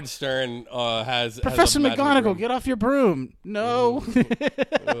 Howard Stern has Professor a magical McGonagall, broom. get off your broom. No.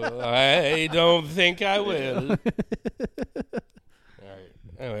 I don't think I will. All right.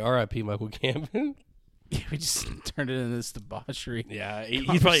 Anyway, R.I.P. Michael Gambon. We just turned it into this debauchery. Yeah, he's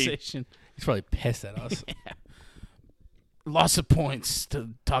Conversation. probably pissed at us. Lots of points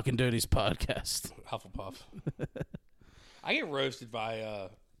to Talking Dirty's podcast. Hufflepuff. I get roasted by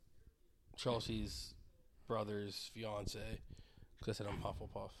Chelsea's brother's fiance because I said I'm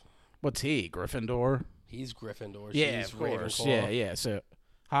Hufflepuff. What's he? Gryffindor? He's Gryffindor. Yeah, She's of course. Ravenclaw. Yeah. So,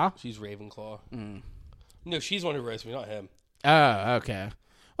 huh? She's Ravenclaw. No, she's the one who roasted me, not him. Oh, okay.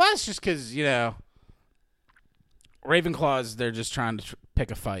 Well, that's just because, Ravenclaws, they're just trying to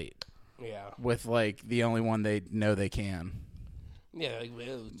pick a fight Yeah. with, like, the only one they know they can. Yeah,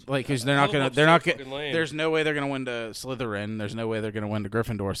 Like, because they're not gonna. fucking lame. There's no way they're gonna win to Slytherin. There's no way they're gonna win to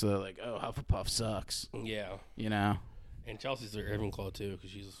Gryffindor. So they're like, oh, Hufflepuff sucks. Yeah. You know. And Chelsea's their Ravenclaw too because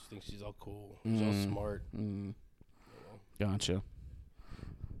she thinks she's all cool. She's all smart. Gotcha.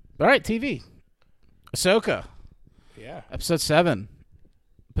 All right, TV. Ashoka, Yeah. episode 7,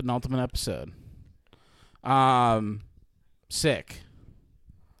 penultimate episode. Sick.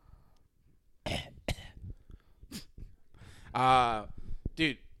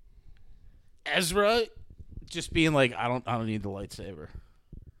 Dude, Ezra just being like, I don't need the lightsaber.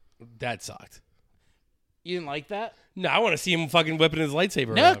 That sucked. You didn't like that? No, I want to see him fucking whipping his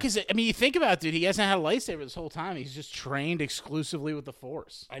lightsaber. No, around. because you think about it, dude. He hasn't had a lightsaber this whole time. He's just trained exclusively with the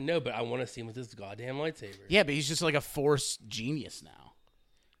Force. I know, but I want to see him with this goddamn lightsaber. Yeah, but he's just like a Force genius now.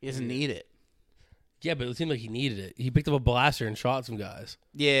 He doesn't need it. Yeah, but it seemed like he needed it. He picked up a blaster and shot some guys.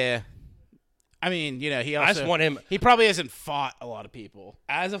 Yeah. I mean, he also... I just want him... He probably hasn't fought a lot of people.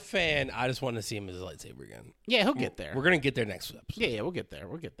 As a fan, I just want to see him with his lightsaber again. Yeah, he'll get there. We're going to get there next episode. Yeah, we'll get there.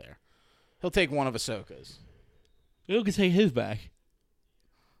 We'll get there. He'll take one of Ahsoka's. He'll take his back.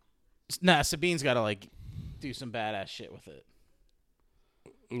 Nah, Sabine's got to, like, do some badass shit with it.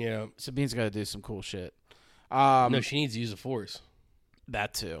 Yeah. Sabine's got to do some cool shit. No, she needs to use the Force.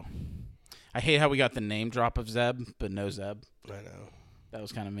 That, too. I hate how we got the name drop of Zeb, but no Zeb. I know. That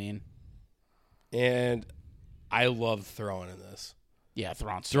was kind of mean. And I love Thrawn in this. Yeah,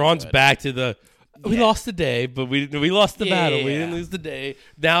 Thrawn's back to the. We lost the day, but we lost the battle. Yeah. We didn't lose the day.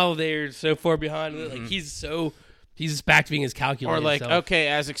 Now they're so far behind. Like he's just back to being his calculated Or like, self. okay,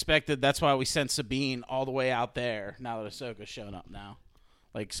 as expected, that's why we sent Sabine all the way out there. Now that Ahsoka's shown up now.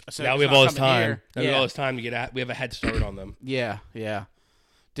 Like, Ahsoka's now we have not all this coming time. here. Now we have all this time to get at. We have a head start on them. Yeah.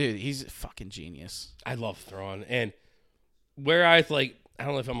 Dude, he's a fucking genius. I love Thrawn, and where I like, I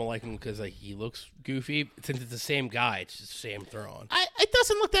don't know if I'm gonna like him because like he looks goofy. Since it's the same guy, it's just Sam Thrawn. It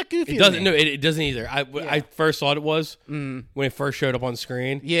doesn't look that goofy. It doesn't. No, it doesn't either. I first thought it was when it first showed up on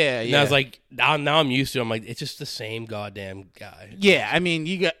screen. Yeah. And I was like, now I'm used to it. I'm like, it's just the same goddamn guy. Yeah, I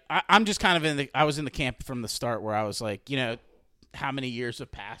mean, I'm just kind of I was in the camp from the start where I was like, how many years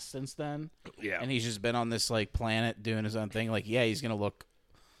have passed since then? Yeah. And he's just been on this like planet doing his own thing. Like, yeah, he's gonna look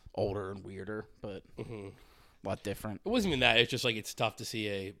older and weirder, but a lot different. It wasn't even that. It's just like it's tough to see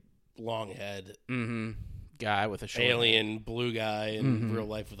a long head Guy with a short alien blue guy in real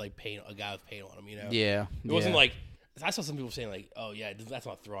life with like paint, a guy with paint on him. Yeah, It wasn't like I saw some people saying like, oh yeah, that's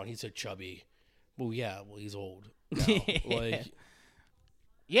not Thrawn. He's so chubby. Well, yeah. Well, he's old. Now. Like.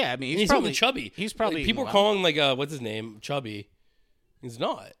 Yeah, I mean, He's probably really chubby. He's probably like, people are calling like what's his name chubby. He's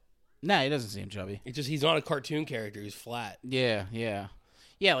not. Nah, he doesn't seem chubby. It's just he's not a cartoon character. He's flat. Yeah.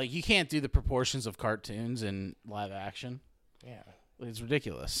 Like you can't do the proportions of cartoons in live action. Yeah, it's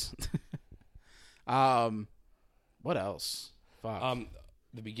ridiculous. What else? Fuck.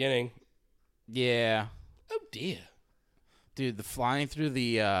 The beginning. Yeah. Oh dear. Dude, the flying through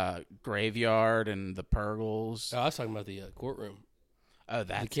the graveyard and the Purgles. Oh, I was talking about the courtroom. Oh,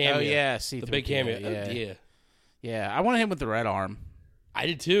 that cameo. Oh, yeah. C-3PO, The big cameo. Yeah. Oh dear. Yeah, I wanted him with the red arm. I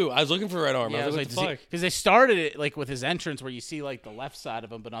did too. I was looking for red arm. Yeah, I was like, what the fuck? because they started it like with his entrance where you see like the left side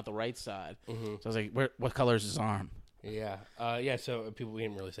of him, but not the right side. So I was like, what color is his arm? Yeah. So people, we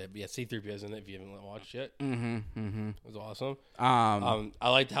didn't really say it, but yeah, C-3PO's in it if you haven't watched it. It was awesome. I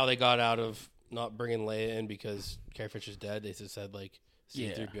liked how they got out of not bringing Leia in because Carrie Fisher's dead. They just said like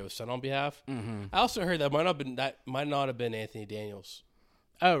C-3PO was sent on behalf. I also heard that might not have been Anthony Daniels.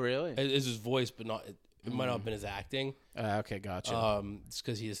 Oh, really? It's his voice, but not. It might not have been his acting. Okay, gotcha. It's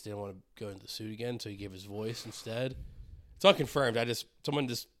because he just didn't want to go into the suit again, so he gave his voice instead. It's not confirmed. Someone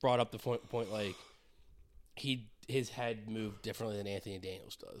just brought up the point like his head moved differently than Anthony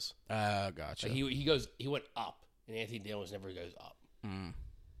Daniels does. Gotcha. Like he went up, and Anthony Daniels never goes up.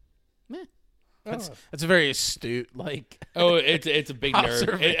 That's a very astute, like. Oh, it's a big nerd.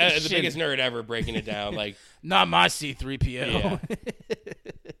 The Observation. biggest nerd ever breaking it down. Like, not my C-3PO. Yeah.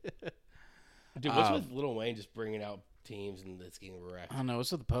 Dude, what's with Lil Wayne just bringing out teams and it's getting wrecked? I don't know.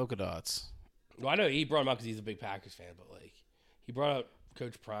 What's with the polka dots? Well, I know he brought him out because he's a big Packers fan, but like he brought out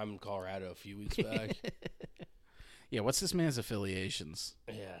Coach Prime in Colorado a few weeks back. Yeah, what's this man's affiliations?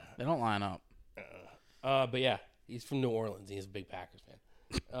 Yeah, they don't line up. But yeah, he's from New Orleans. He's a big Packers fan.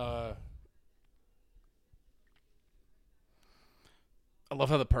 I love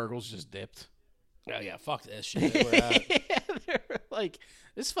how the Purgles just dipped. Oh yeah, fuck this shit. We're out. Yeah, they're like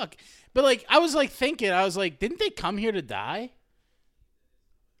this fuck. But like, I was like thinking, didn't they come here to die?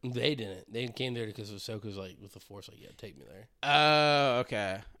 They didn't. They came there because Ahsoka's like with the Force. Like, yeah, take me there. Oh,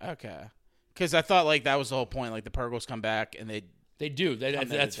 okay. Because I thought like that was the whole point. Like the Purgles come back and they do.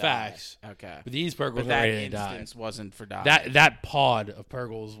 That's facts. Okay. But these Purgles that ready to die. instance wasn't for dying. That pod of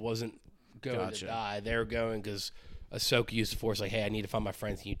Purgles wasn't going to Gotcha. die. They were going because Ahsoka used the Force. Like, hey, I need to find my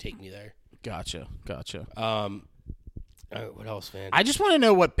friends. Can you take me there? Gotcha. What else, man? I just want to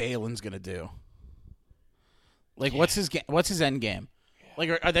know what Balin's gonna do. Like, what's his end game?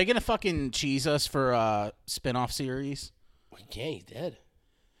 Like, are they gonna fucking cheese us for a spin-off series? We can't. He's dead.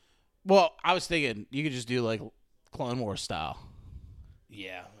 Well, I was thinking you could just do like Clone Wars style.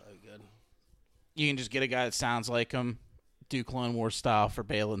 Yeah, that'd be good. You can just get a guy that sounds like him, do Clone Wars style for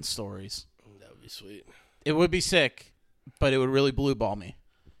Balin's stories. That would be sweet. It would be sick, but it would really blue ball me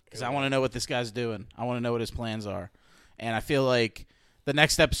because I want to know what this guy's doing. I want to know what his plans are, and I feel like the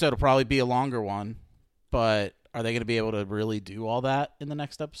next episode will probably be a longer one, but are they going to be able to really do all that in the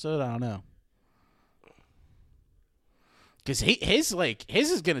next episode? I don't know. Because his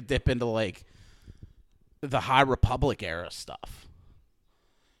is going to dip into like the High Republic era stuff.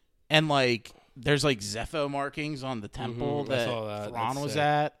 And like there's like Zepho markings on the temple that Thrawn was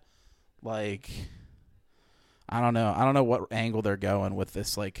at. Like, I don't know. I don't know what angle they're going with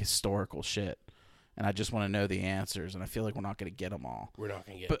this like historical shit. And I just want to know the answers, and I feel like we're not going to get them all. We're not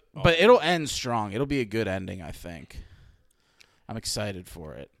going to get But it'll end strong. It'll be a good ending, I think. I'm excited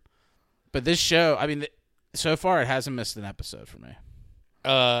for it. But this show, I mean, so far it hasn't missed an episode for me.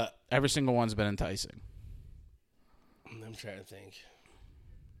 Every single one's been enticing. I'm trying to think.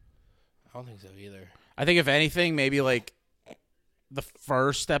 I don't think so either. I think if anything, maybe like the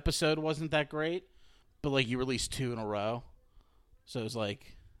first episode wasn't that great, but like you released 2 in a row, so it was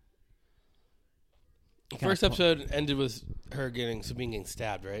like. The first episode ended with her getting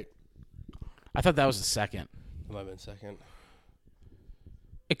stabbed, right? I thought that was the second. It might have been second.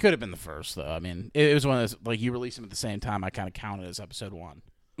 It could have been the first, though. I mean, it was one of those, like, you release them at the same time. I kind of counted as episode 1.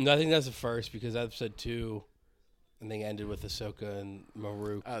 No, I think that's the first because episode 2, I think, ended with Ashoka and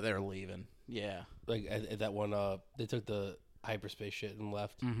Maruk. Oh, they were leaving. Yeah. Like, at that one, they took the hyperspace shit and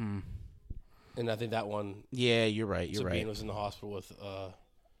left. Mm-hmm. And I think that one... Yeah, you're right. Sabine was in the hospital with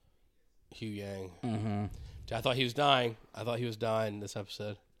Hugh Yang. Mm-hmm. I thought he was dying. This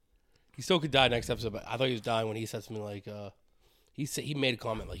episode. He still could die next episode, but I thought he was dying when he said something like... He made a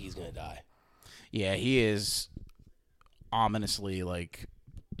comment like he's going to die. Yeah, he is ominously, like,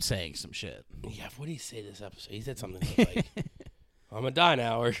 saying some shit. Yeah, what did he say this episode? He said something like, I'm going to die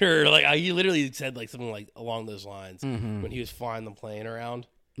now, or like, he literally said like something like along those lines when he was flying the plane around.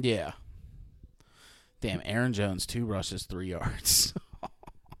 Yeah. Damn, Aaron Jones, 2 rushes, 3 yards.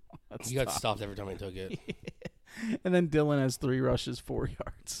 He got stopped every time he took it. Yeah. And then Dylan has 3 rushes, 4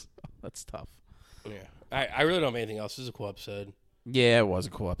 yards. That's tough. Yeah. I really don't have anything else. This is a cool episode. Yeah, it was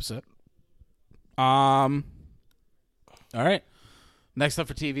a cool episode. All right. Next up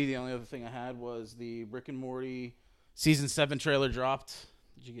for TV, the only other thing I had was the Rick and Morty season 7 trailer dropped.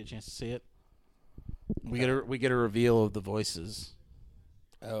 Did you get a chance to see it? We get a reveal of the voices.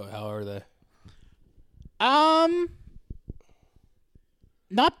 Oh, how are they?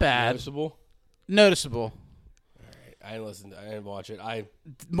 Not bad. Noticeable. All right. I didn't listen. I didn't watch it.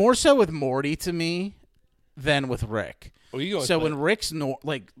 More so with Morty to me than with Rick. So when Rick's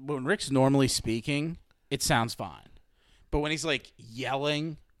normally speaking, it sounds fine. But when he's like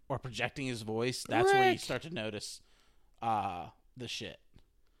yelling or projecting his voice, that's where you start to notice the shit.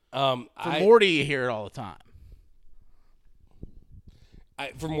 For Morty, you hear it all the time.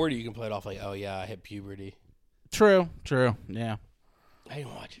 For Morty, you can play it off like, oh yeah, I hit puberty. True, yeah. I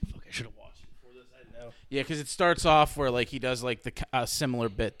didn't watch it. Fuck, I should have watched it before this. I didn't know. Yeah, because it starts off where like he does like the similar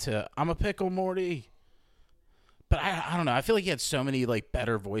bit to "I'm a pickle, Morty." But I don't know. I feel like he had so many like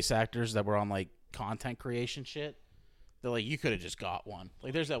better voice actors that were on like content creation shit that like you could have just got one.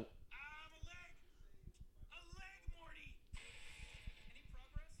 Like there's a leg, Morty. Any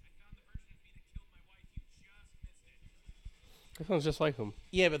progress? I found the version of me that killed my wife. You just missed it. That sounds just like him.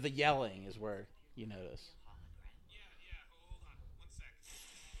 Yeah, but the yelling is where you notice. Yeah. Hold on. 1 sec.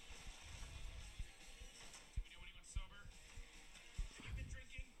 Do we know anyone sober? Have you been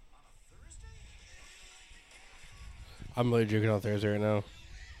drinking on a Thursday? I'm really drinking on Thursday right now. Let's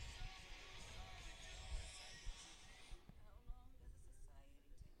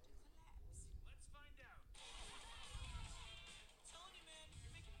find out. I'm telling you, man,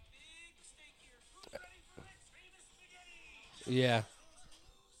 you're making a big mistake here. Who's ready for Rick's famous spaghetti? Yeah.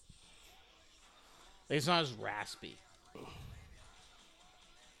 It's not as raspy. Said I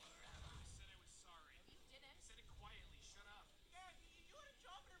was sorry. He didn't. Said it quietly. Shut up. Yeah, you had a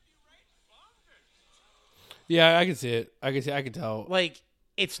job interview, right? Bombed it. Yeah, I can see it. I can tell. Like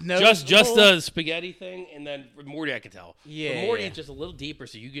it's noticeable. Just the spaghetti thing, and then for Morty, I could tell. Yeah, For Morty, yeah. it's just a little deeper,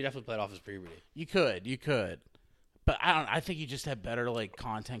 so you could definitely play it off as puberty. You could. But I think you just have better like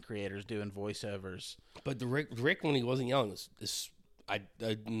content creators doing voiceovers. But the Rick when he wasn't young,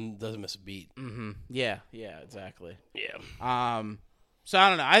 doesn't miss a beat. Mm-hmm. Yeah, exactly. Yeah. So I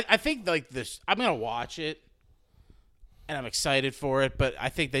don't know. I think like this. I'm gonna watch it, and I'm excited for it. But I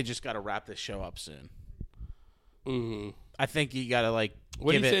think they just got to wrap this show up soon. Mm-hmm. I think you got to like.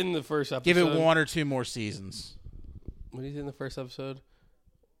 What did he say in the first episode? Give it 1 or 2 more seasons. What did he say in the first episode?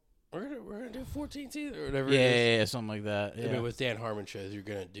 We're gonna do 14 seasons or whatever. Yeah, something like that. Yeah. I mean, with Dan Harmon shows, you're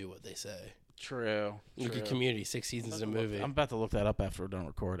gonna do what they say. True. Look at Community, 6 seasons in a movie. I'm about to look that up after we're done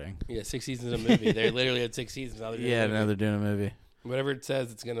recording. Yeah, 6 seasons in a movie. They literally had 6 seasons. Now they're doing a movie. Now they're doing a movie. Whatever it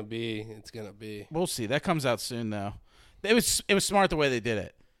says it's gonna be, it's gonna be. We'll see. That comes out soon, though. It was smart the way they did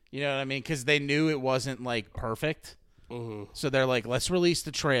it. You know what I mean? Because they knew it wasn't like perfect. Mm-hmm. So they're like, let's release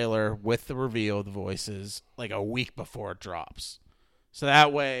the trailer with the reveal of the voices like a week before it drops. So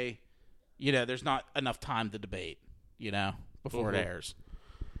that way, there's not enough time to debate, before it airs.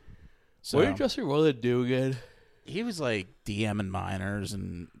 So, What did Justin Roiland do again? He was like DMing minors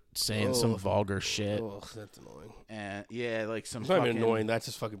and saying some vulgar shit. Oh, that's annoying. And yeah, like some It's not fucking even annoying. That's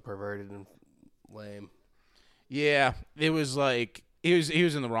just fucking perverted and lame. Yeah, it was like he was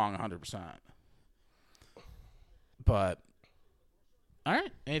in the wrong 100%. But all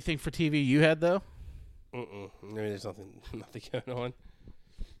right, anything for TV you had though? I mean, there's nothing going on.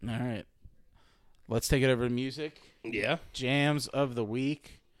 All right, let's take it over to music. Yeah. Jams of the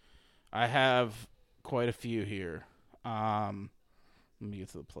week. I have quite a few here. Let me get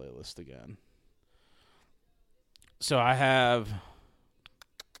to the playlist again. So I have,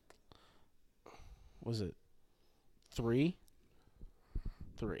 was it 3?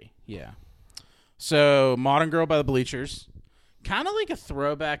 3, yeah. So Modern Girl by the Bleachers. Kind of like a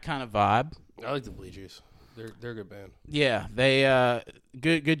throwback kind of vibe. I like the Bleachers. They're a good band. Yeah, they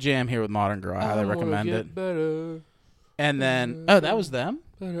good jam here with Modern Girl. I highly recommend it. Better. And then that was them.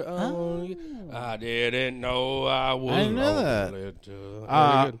 I didn't know I was. I didn't know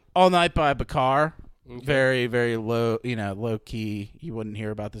that. All Night by Bakar. Okay. Very, very low, low key. You wouldn't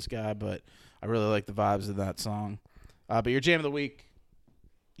hear about this guy, but I really like the vibes of that song. But your jam of the week,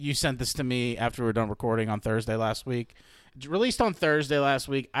 you sent this to me after we were done recording on Thursday last week. Released on Thursday last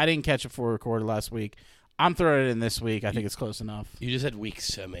week. I didn't catch it before we recorded last week. I'm throwing it in this week. I think it's close enough. You just had weeks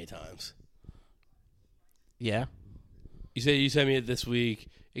so many times. Yeah. You said you sent me it this week.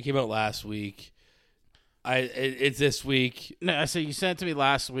 It came out last week. It's this week. No, I said you sent it to me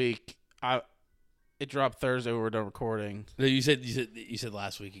last week. It dropped Thursday when we were done recording. No, you said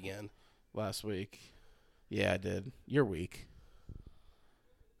last week again. Last week. Yeah, I did. You're weak.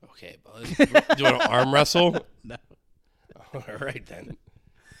 Okay, bud. Do you want to arm wrestle? No. All right then.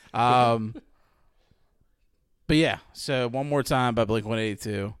 But yeah, so One More Time by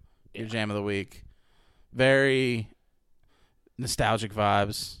Blink-182, your jam of the week. Very nostalgic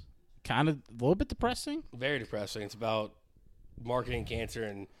vibes. Kind of a little bit depressing. Very depressing. It's about marketing cancer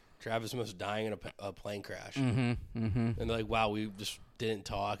and Travis Most dying in a plane crash. Mm-hmm, mm-hmm. And they're like, wow, we just didn't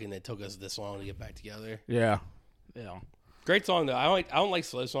talk, and it took us this long to get back together. Yeah. Great song, though. I don't like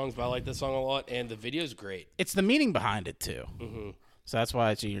slow songs, but I like this song a lot, and the video's great. It's the meaning behind it, too. Mm-hmm. So that's why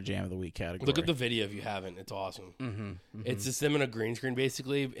it's in your jam of the week category. Look at the video if you haven't. It's awesome. Mm-hmm, mm-hmm. It's just them in a green screen,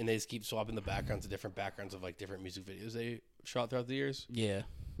 basically, and they just keep swapping the backgrounds to different backgrounds of, like, different music videos they shot throughout the years. Yeah.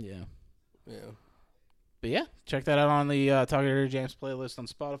 But, yeah, check that out on the Talkin' Dirty Jams playlist on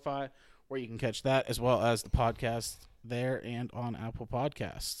Spotify, where you can catch that, as well as the podcast there and on Apple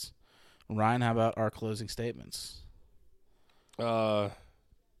Podcasts. Ryan, how about our closing statements? Sorry,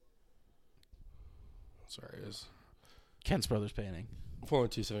 it was Kent's Brothers Painting.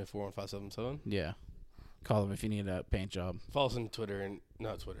 412-784-1577. Yeah. Call them if you need a paint job. Follow us on Twitter and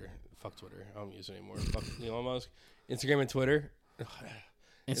not Twitter. Fuck Twitter. I don't use it anymore. Fuck Elon Musk. Instagram and Twitter.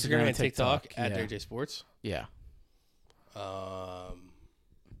 Instagram and TikTok at Dirty J Sports. Yeah.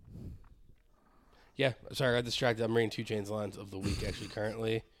 Yeah. Sorry, I got distracted. I'm reading 2 Chainz lines of the week actually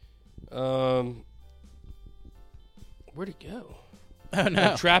currently. Where'd it go? Oh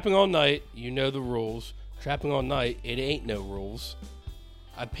no. Trapping all night. You know the rules. Trapping all night. It ain't no rules.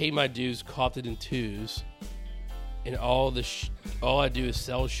 I paid my dues, copped it in 2s, and all I do is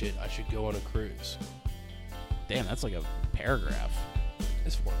sell shit. I should go on a cruise. Damn, that's like a paragraph.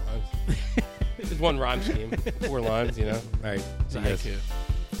 It's 4 lines. It's one rhyme scheme. 4 lines, All right. It's a haiku.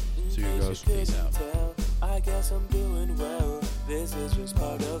 See you guys. Peace out. I guess I'm doing well. This is just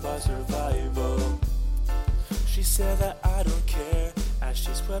part of our survival. She said that I don't care as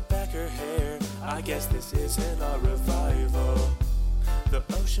she swept back her hair. I guess this isn't our revival. The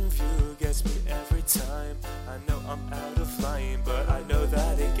ocean view gets me every time. I know I'm out of line, but I know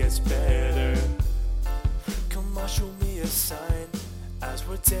that it gets better. Come on, show me a sign as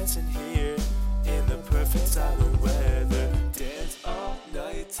we're dancing here in the perfect silent weather. Dance all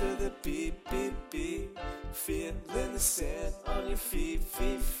night to the beat, beat, beat. Feeling the sand on your feet,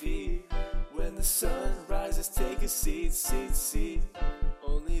 feet, feet. When the sun rises, take a seat, seat, seat.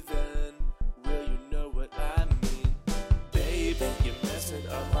 Only then will you know what I mean. Baby, you're messing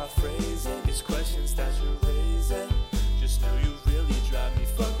up my phrasing. These questions that you're raising, just know you really drive me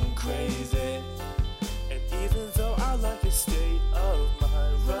fucking crazy. And even though I like your state of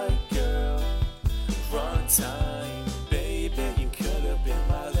mind, right girl, wrong time. Baby, you could have been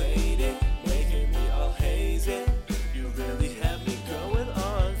my lady, making me all hazy. You really had me going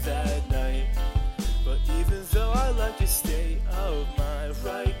on that night. But even though I like your state of mind,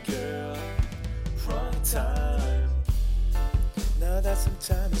 right girl, wrong time. Now that some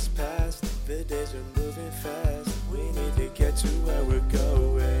time has passed, the days are moving fast. We need to get to where we're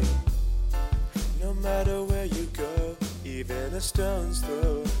going. No matter where you go, even a stone's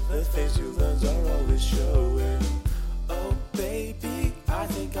throw, the things you learn are always showing. Oh baby, I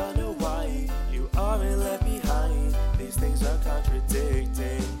think I know why you aren't left behind. These things are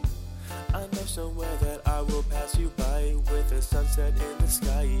contradicting. I know somewhere that I will pass you by with the sunset in the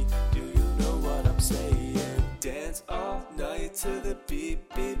sky. Do you know what I'm saying? Dance all night to the beat,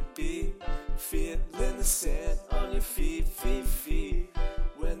 beat, beat. Feeling the sand on your feet, feet, feet.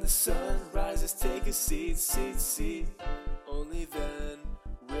 When the sun rises, take a seat, seat, seat. Only then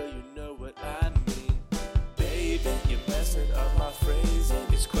will you know messing up my phrasing.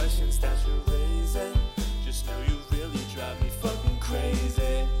 It's questions that you're raising. Just know you really drive me fucking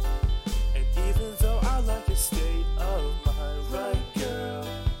crazy.